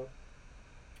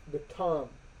term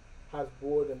has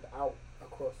broadened out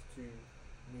across to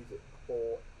music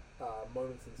or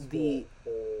moments in sport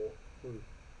or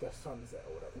the sunset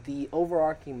or whatever? The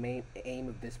overarching aim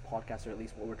of this podcast, or at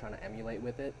least what we're trying to emulate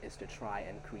with it, is to try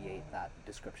and create that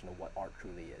description of what art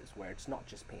truly is, where it's not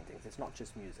just paintings, it's not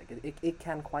just music. It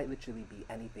can quite literally be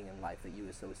anything in life that you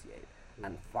associate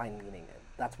and find meaning in.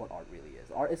 That's what art really is.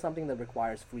 Art is something that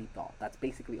requires free thought. That's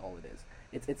basically all it is.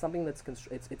 It's something that's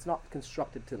it's not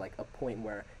constructed to like a point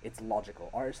where it's logical.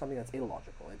 Art is something that's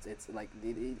illogical. It's like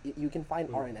you can find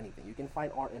art in anything. You can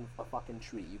find art in a fucking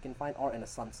tree. You can find art in a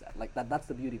sunset. Like that's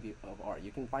the beauty of art.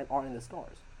 You can find art in the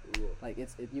stars. Yeah. Like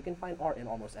you can find art in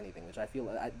almost anything, which I feel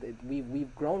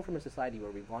we've grown from a society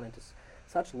where we've gone into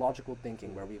such logical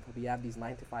thinking, where we have these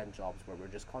 9-to-5 jobs where we're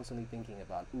just constantly thinking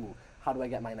about, ooh, how do I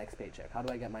get my next paycheck? How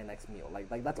do I get my next meal?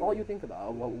 Like that's all you think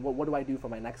about. What do I do for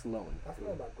my next loan? That's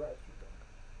not about gratitude, though.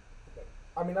 Okay.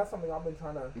 I mean, that's something I've been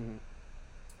trying to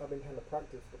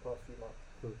practice the past few months.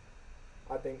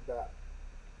 I think that,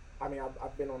 I mean,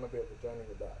 I've been on a bit of a journey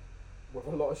with that, with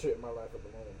a lot of shit in my life at the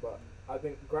moment. But I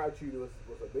think gratitude was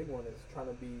a big one. Is trying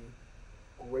to be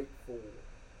grateful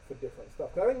for different stuff.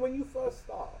 Because I think when you first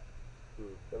start,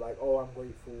 you're like, oh, I'm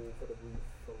grateful for the roof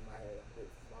over my head. I'm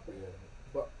grateful for my bed.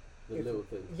 But The little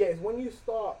things. yeah, it's when you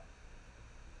start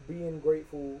being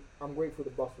grateful. I'm grateful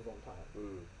the bus was on time.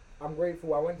 I'm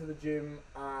grateful I went to the gym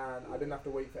and I didn't have to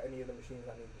wait for any of the machines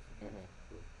I needed to use.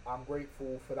 I'm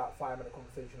grateful for that 5-minute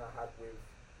conversation I had with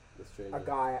a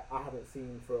guy I haven't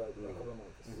seen for a couple of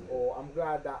months. Or I'm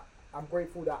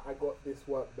grateful that I got this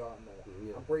work done. Or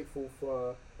I'm grateful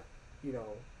for, you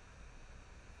know,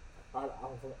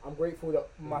 I'm grateful that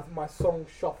my song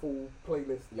shuffle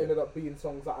playlist ended up being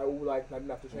songs that I all like and I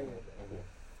didn't have to change anything.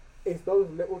 It's those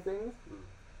little things.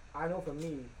 I know for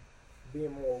me,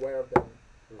 being more aware of them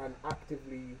and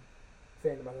actively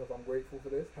saying to myself, I'm grateful for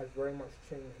this, has very much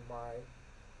changed my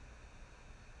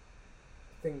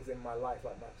things in my life,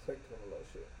 like my perspective on a lot of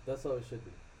shit. That's how it should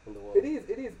be in the world. It is.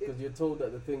 Because you're told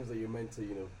that the things that you're meant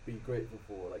to, be grateful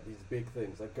for, like these big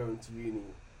things, like going to uni,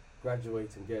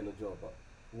 graduating, getting a job. But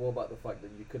what about the fact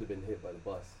that you could have been hit by the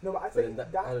bus? No, but I think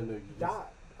that, that I don't know.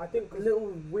 I think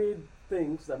little weird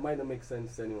things that might not make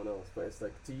sense to anyone else, but it's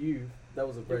like to you that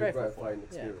was a very gratifying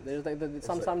experience. Yeah, there's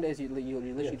some days you're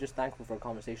literally just thankful for a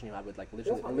conversation you had with like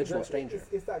literally a literal stranger.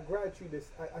 It's that gratitude.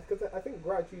 Because I think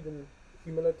gratitude and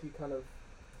humility kind of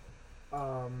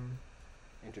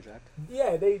interject.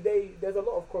 Yeah, there's a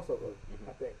lot of crossover.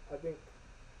 I think.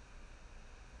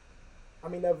 I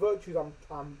mean, there are virtues I'm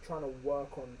trying to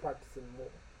work on practicing more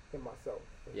in myself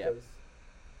because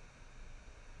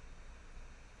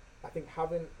I think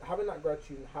having that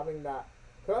gratitude and having that,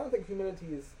 because I don't think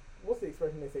humility is, what's the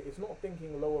expression they say? It's not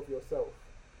thinking low of yourself,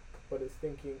 but it's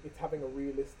having a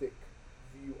realistic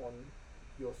view on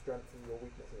your strengths and your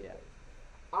weaknesses. Yeah.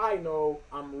 I know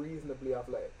I'm reasonably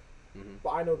athletic,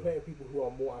 but I know plenty of people who are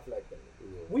more athletic than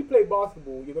me. Yeah. We play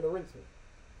basketball, you're gonna rinse me.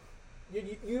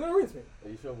 You're gonna rinse me.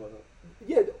 Are you sure about that?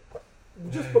 Yeah,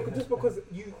 just because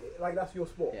you like that's your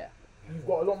sport. Yeah. You've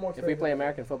got a lot more. If we play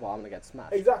American football, I'm gonna get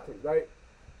smashed. Exactly. Like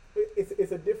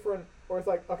it's a different, or it's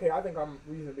like, okay, I think I'm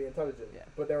reasonably intelligent,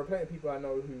 but there are plenty of people I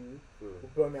know who will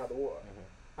blow me out of the water,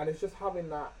 and it's just having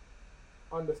that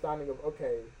understanding of,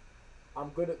 okay,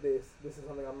 I'm good at this. This is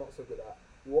something I'm not so good at.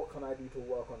 What can I do to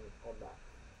work on that?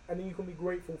 And then you can be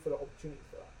grateful for the opportunities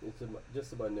for that. It's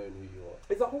just about knowing who you are.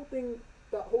 It's that whole thing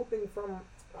from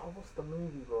what's the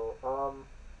movie, bro?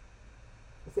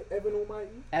 Is it Evan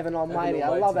Almighty? Evan Almighty. I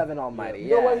love Evan Almighty.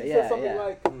 You know when he says something yeah.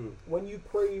 like, when you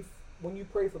pray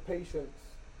for patience,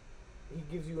 he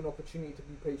gives you an opportunity to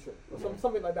be patient, or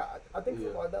something like that. I think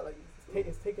something like that. Like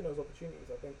it's taking those opportunities.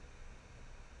 I think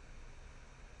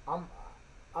I'm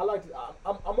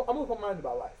open-minded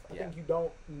about life. I think you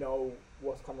don't know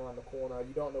what's coming around the corner.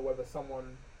 You don't know whether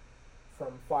someone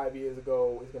from 5 years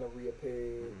ago is going to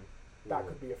reappear. That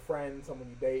could be a friend, someone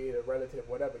you dated, a relative,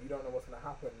 whatever. You don't know what's going to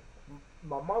happen.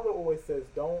 My mother always says,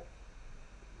 don't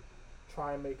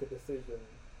try and make a decision.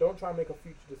 Don't try and make a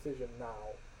future decision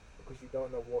now because you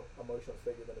don't know what emotional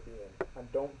state you're going to be in.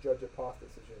 And don't judge a past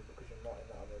decision because you're not in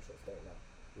that emotional state now.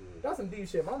 That's some deep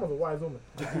shit. My mother's a wise woman.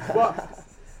 But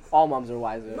all moms are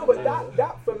wise. No, but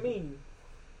that for me,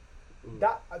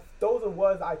 those are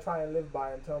words I try and live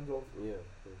by in terms of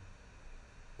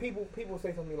people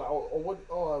say something like, what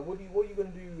are you gonna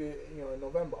do in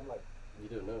November? I'm like, you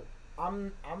don't know.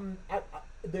 I'm at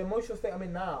the emotional state I'm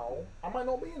in now. I might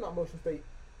not be in that emotional state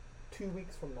 2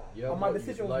 weeks from now. Yeah, my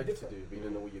decision will be to different. do, but you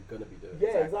don't know what you're gonna be doing.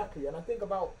 Yeah, exactly. And I think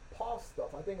about past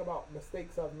stuff. I think about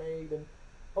mistakes I've made, and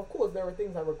of course there are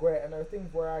things I regret, and there are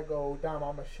things where I go, damn,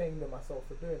 I'm ashamed of myself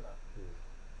for doing that.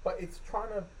 But it's trying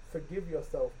to forgive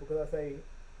yourself, because I say,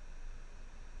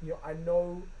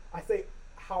 I say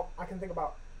how I can think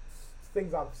about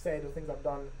things I've said or things I've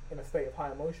done in a state of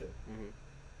high emotion.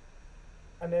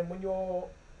 And then when you're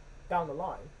down the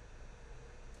line,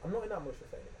 I'm not in that emotional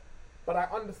state anymore. But I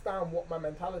understand what my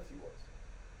mentality was.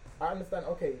 I understand,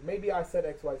 okay, maybe I said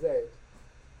X, Y, Z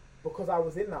because I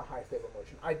was in that high state of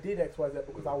emotion. I did X, Y, Z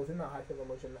because I was in that high state of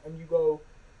emotion. And you go,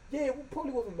 yeah, it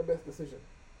probably wasn't the best decision.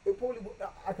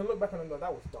 I can look back on it and go,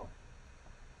 that was dumb.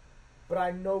 But I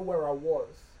know where I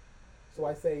was. So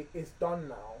I say, it's done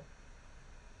now.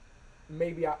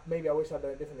 Maybe I wish I'd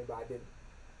done it differently, but I didn't.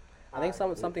 I think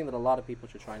something that a lot of people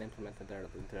should try and implement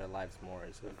into their lives more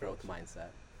is a growth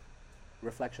mindset.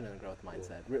 Reflection and a growth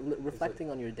mindset. Reflecting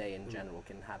on your day in general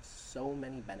can have so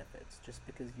many benefits just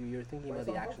because you're thinking about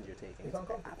the actions you're taking. It's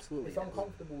uncomfortable. Absolutely. It's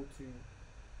uncomfortable to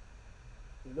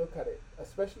look at it,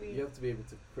 especially. You have to be able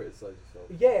to criticize yourself.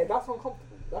 Yeah, that's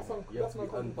uncomfortable. You have to be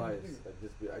unbiased.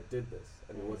 I did this,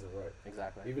 and it wasn't right.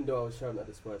 Exactly. Even though I was shouting at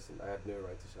this person, I had no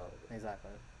right to shout at them.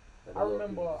 Exactly. I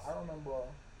remember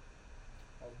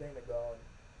I was dating a girl, and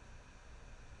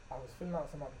I was filling out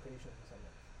some applications or something.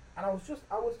 And I can't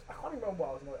even remember what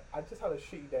I was doing. I just had a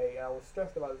shitty day, and I was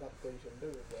stressed about this application.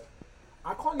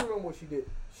 I can't even remember what she did.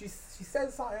 She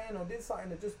said something or did something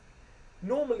that just,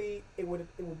 normally it would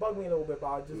bug me a little bit, but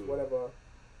I just whatever.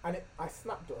 And I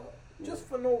snapped at her just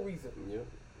for no reason.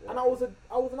 And I was an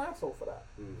asshole for that.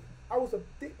 I was a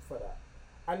dick for that.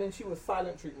 And then she was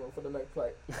silent treatment for the next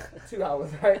 2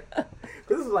 hours, right? Because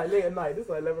this was late at night. This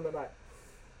was 11 at night.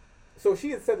 So she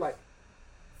had said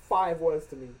 5 words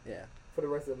to me for the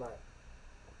rest of the night.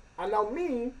 And now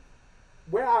me,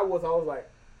 where I was like,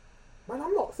 man,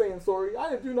 I'm not saying sorry.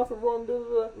 I didn't do nothing wrong.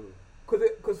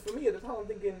 Because for me at the time, I'm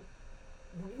thinking,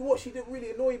 what she did really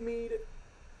annoyed me.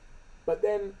 But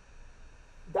then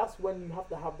that's when you have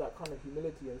to have that kind of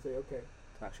humility and say, okay,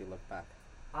 To actually look back.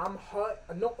 I'm hurt.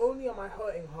 Not only am I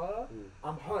hurting her,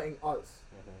 I'm hurting us.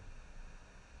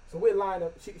 So we're lying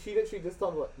up. She literally just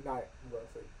told me, like, "Night, I'm gonna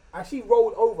sleep," and she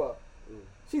rolled over.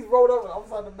 She's rolled over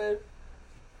outside the bed,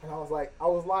 and I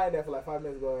was lying there for like 5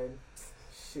 minutes going,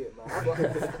 "Shit, man,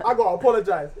 I gotta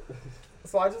apologize."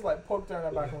 So I just like poked her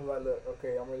in the back and was like, "Look,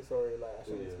 okay, I'm really sorry. Like, I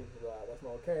shouldn't be speaking to that. That's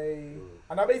not okay."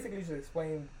 And I basically just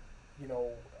explained, you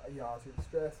know, I was really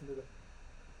stressed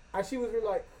and she was really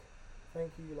like,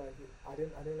 "Thank you. Like, I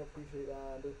didn't appreciate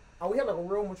that." And we had like a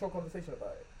real mature conversation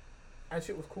about it. And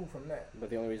shit was cool from there. But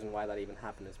the only reason why that even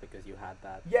happened is because you had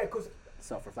that because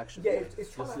self-reflection. Yeah,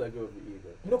 it's just let go of the ego.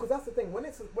 No, because that's the thing. When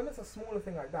it's a smaller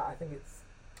thing like that, I think it's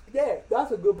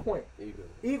that's a good point.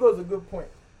 Ego is a good point.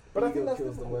 But I think that's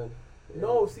kills the man. Yeah.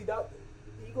 No, see that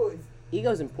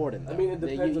Ego is important. Though. I mean, it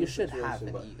depends you on should the have an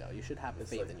situation, ego. You should have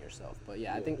faith like, in yourself. But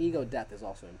yeah, I think ego depth is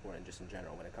also important just in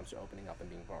general when it comes to opening up and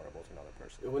being vulnerable to another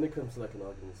person. When it comes to like an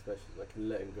argument, especially like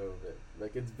letting go of it,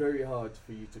 like it's very hard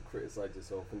for you to criticize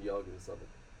yourself when you argue with someone.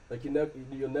 Like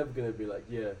you're never gonna be like,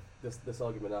 yeah, this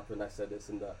argument happened, I said this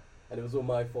and that, and it was all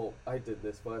my fault. I did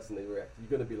this first, and they react.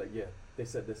 You're gonna be like, yeah, they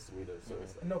said this to me though, so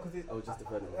it's like, no, because I was just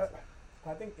defending myself.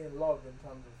 I think in love, in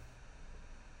terms of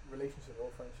relationships or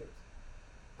friendships,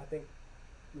 I think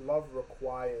love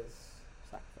requires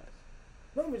sacrifice.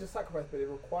 Not even just sacrifice, but it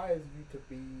requires you to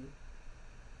be.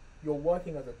 You're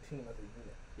working as a team, as a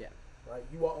unit. Yeah. Right.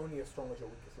 You are only as strong as your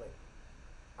weakest link,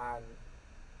 and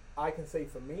I can say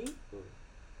for me.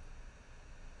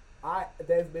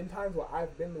 There's been times where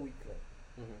I've been the weak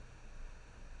link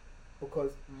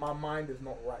because my mind is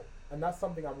not right, and that's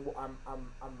something I'm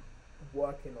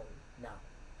working on now.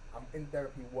 I'm in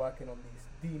therapy working on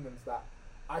these demons that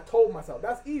I told myself.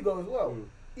 That's ego as well.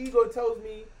 Ego tells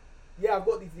me, yeah, I've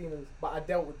got these demons, but I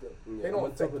dealt with them. Yeah, they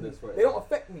don't affect me. Right they don't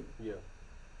affect me. Yeah,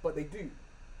 but they do.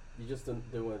 You just don't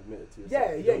want to admit it to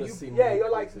yourself. You're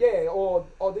like,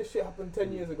 or this shit happened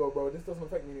 10 years ago, bro. This doesn't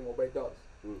affect me anymore, but it does.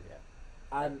 Yeah,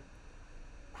 and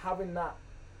having that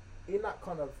in that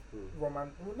kind of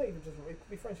romance, well, not even just it could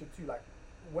be friendship too. Like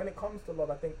when it comes to love,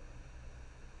 I think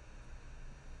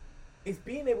it's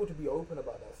being able to be open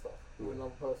about that stuff with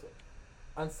another person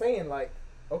and saying like,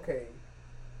 okay,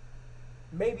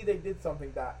 maybe they did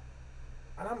something that,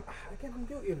 and I'm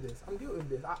guilty of this.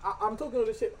 I'm talking all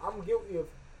this shit. I'm guilty of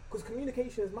because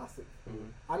communication is massive,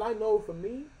 and I know for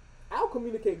me, I'll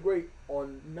communicate great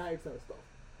on 90% of stuff.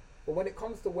 But when it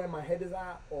comes to where my head is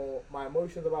at or my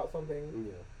emotions about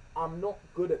something, I'm not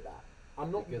good at that.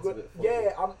 I'm not good.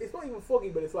 It's not even foggy,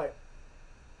 but it's like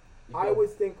I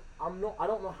always think I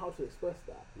don't know how to express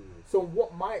that. So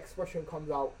what my expression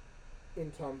comes out in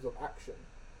terms of action,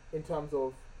 in terms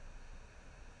of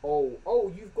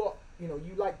you've got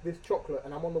you like this chocolate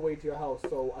and I'm on the way to your house,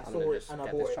 so I saw it and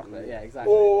I bought it. Chocolate. Yeah,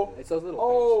 exactly. Or it's those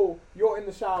little things. You're in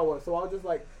the shower, so I'll just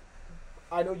like.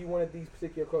 I know you wanted these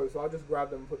particular clothes, so I'll just grab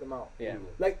them and put them out. Yeah.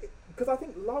 Like, because I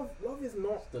think love is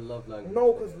not... It's the love language.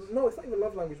 No, it's not even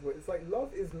love language, but it's like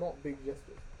love is not big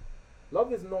gestures.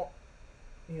 Love is not,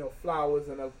 flowers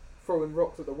and throwing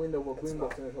rocks at the window of a green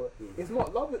box. It's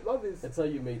not. Love is... It's how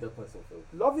you made that person feel.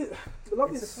 Love is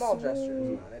it's small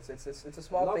gestures, man. It's a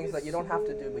small things that you don't have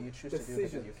to do, but you choose to do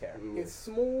because you care. It's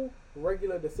small,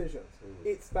 regular decisions.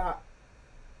 It's that,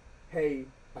 hey,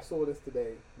 I saw this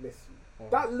today, miss you.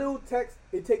 That little text,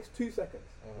 it takes 2 seconds,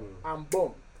 and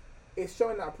boom, it's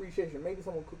showing that appreciation. Maybe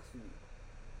someone cooks for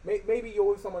you. Maybe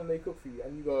you're with someone and they cook for you,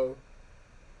 and you go,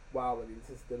 "Wow, baby,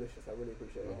 this is delicious. I really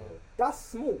appreciate it." That's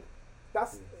small.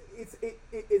 That's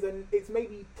it's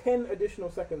maybe 10 additional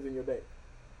seconds in your day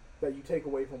that you take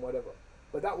away from whatever,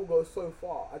 but that will go so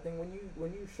far. I think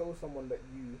when you show someone that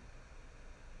you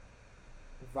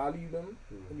value them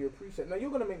and you appreciate. Now you're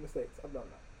gonna make mistakes. I've done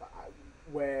that.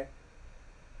 Where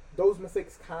those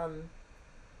mistakes can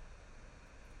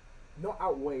not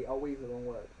outweigh is the wrong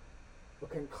word, but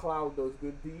can cloud those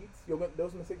good deeds.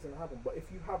 Those mistakes are gonna happen, but if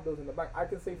you have those in the back, I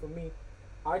can say for me,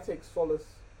 I take solace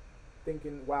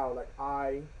thinking, wow, like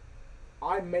I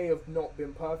may have not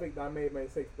been perfect, I may have made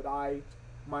mistakes, but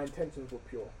my intentions were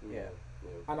pure.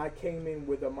 And I came in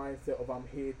with a mindset of I'm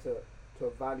here to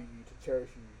value you, to cherish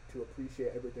you, to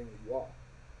appreciate everything that you are,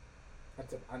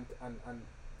 and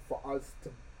for us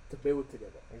to build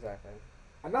together. Exactly.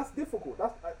 And that's difficult.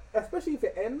 That's especially if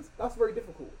it ends. That's very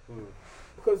difficult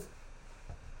because.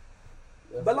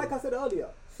 But like I said earlier,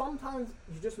 sometimes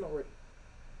you're just not ready.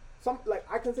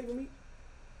 I can say for me,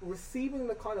 receiving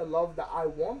the kind of love that I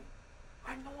want,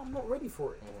 I know I'm not ready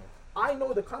for it. I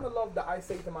know the kind of love that I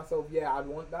say to myself, yeah, I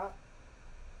want that.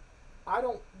 I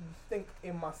don't think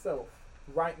in myself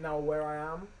right now where I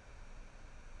am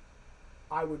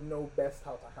I would know best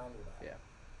how to handle that. Yeah.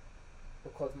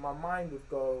 Because my mind would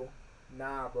go,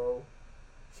 nah, bro,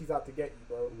 she's out to get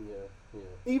you, bro. Yeah.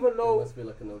 Even though, it must be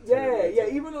like an ulterior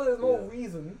motive. even though there's no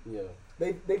reason,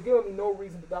 they've given me no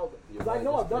reason to doubt them. Because I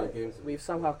know I've done it. We've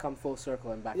somehow come full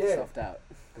circle and back to self-doubt.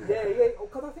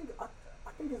 Because I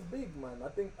think it's big, man. I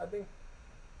think,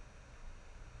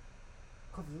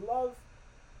 because love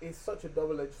is such a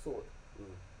double-edged sword.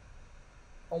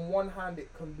 On one hand,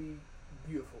 it can be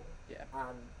beautiful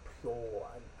and pure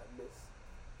and this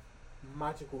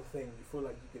magical thing. You feel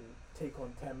like you can take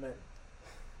on 10 men,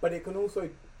 but it can also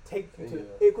take you to.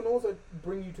 It can also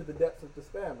bring you to the depths of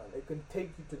despair, man. It can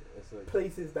take you to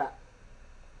places that,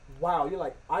 wow, you're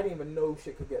like, I didn't even know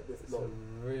shit could get this low. It's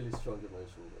a really strong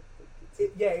emotion.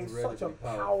 It's such a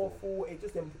powerful. It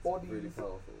just embodies. It's really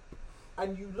powerful.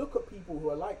 And you look at people who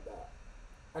are like that,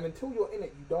 and until you're in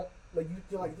it, you don't like.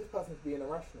 You're like, this person's being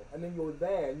irrational, and then you're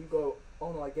there, and you go,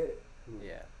 oh no, I get it.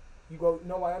 Yeah. You go,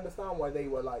 no, I understand why they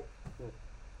were like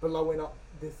blowing up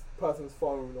this person's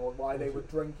phone, or why they were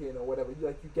drinking, or whatever.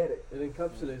 You get it. It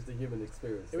encapsulates the human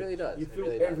experience. It really does. You feel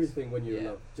everything when you're in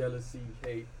love: jealousy,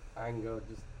 hate, anger,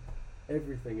 just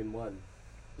everything in one.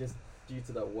 Just due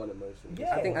to that one emotion.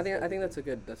 Yeah. I think that's a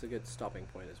good stopping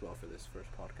point as well for this first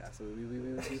podcast. So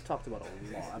we've talked about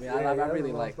a lot. I mean, I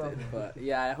really liked it, but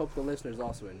I hope the listeners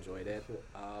also enjoyed it.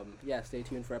 Stay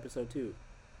tuned for episode 2.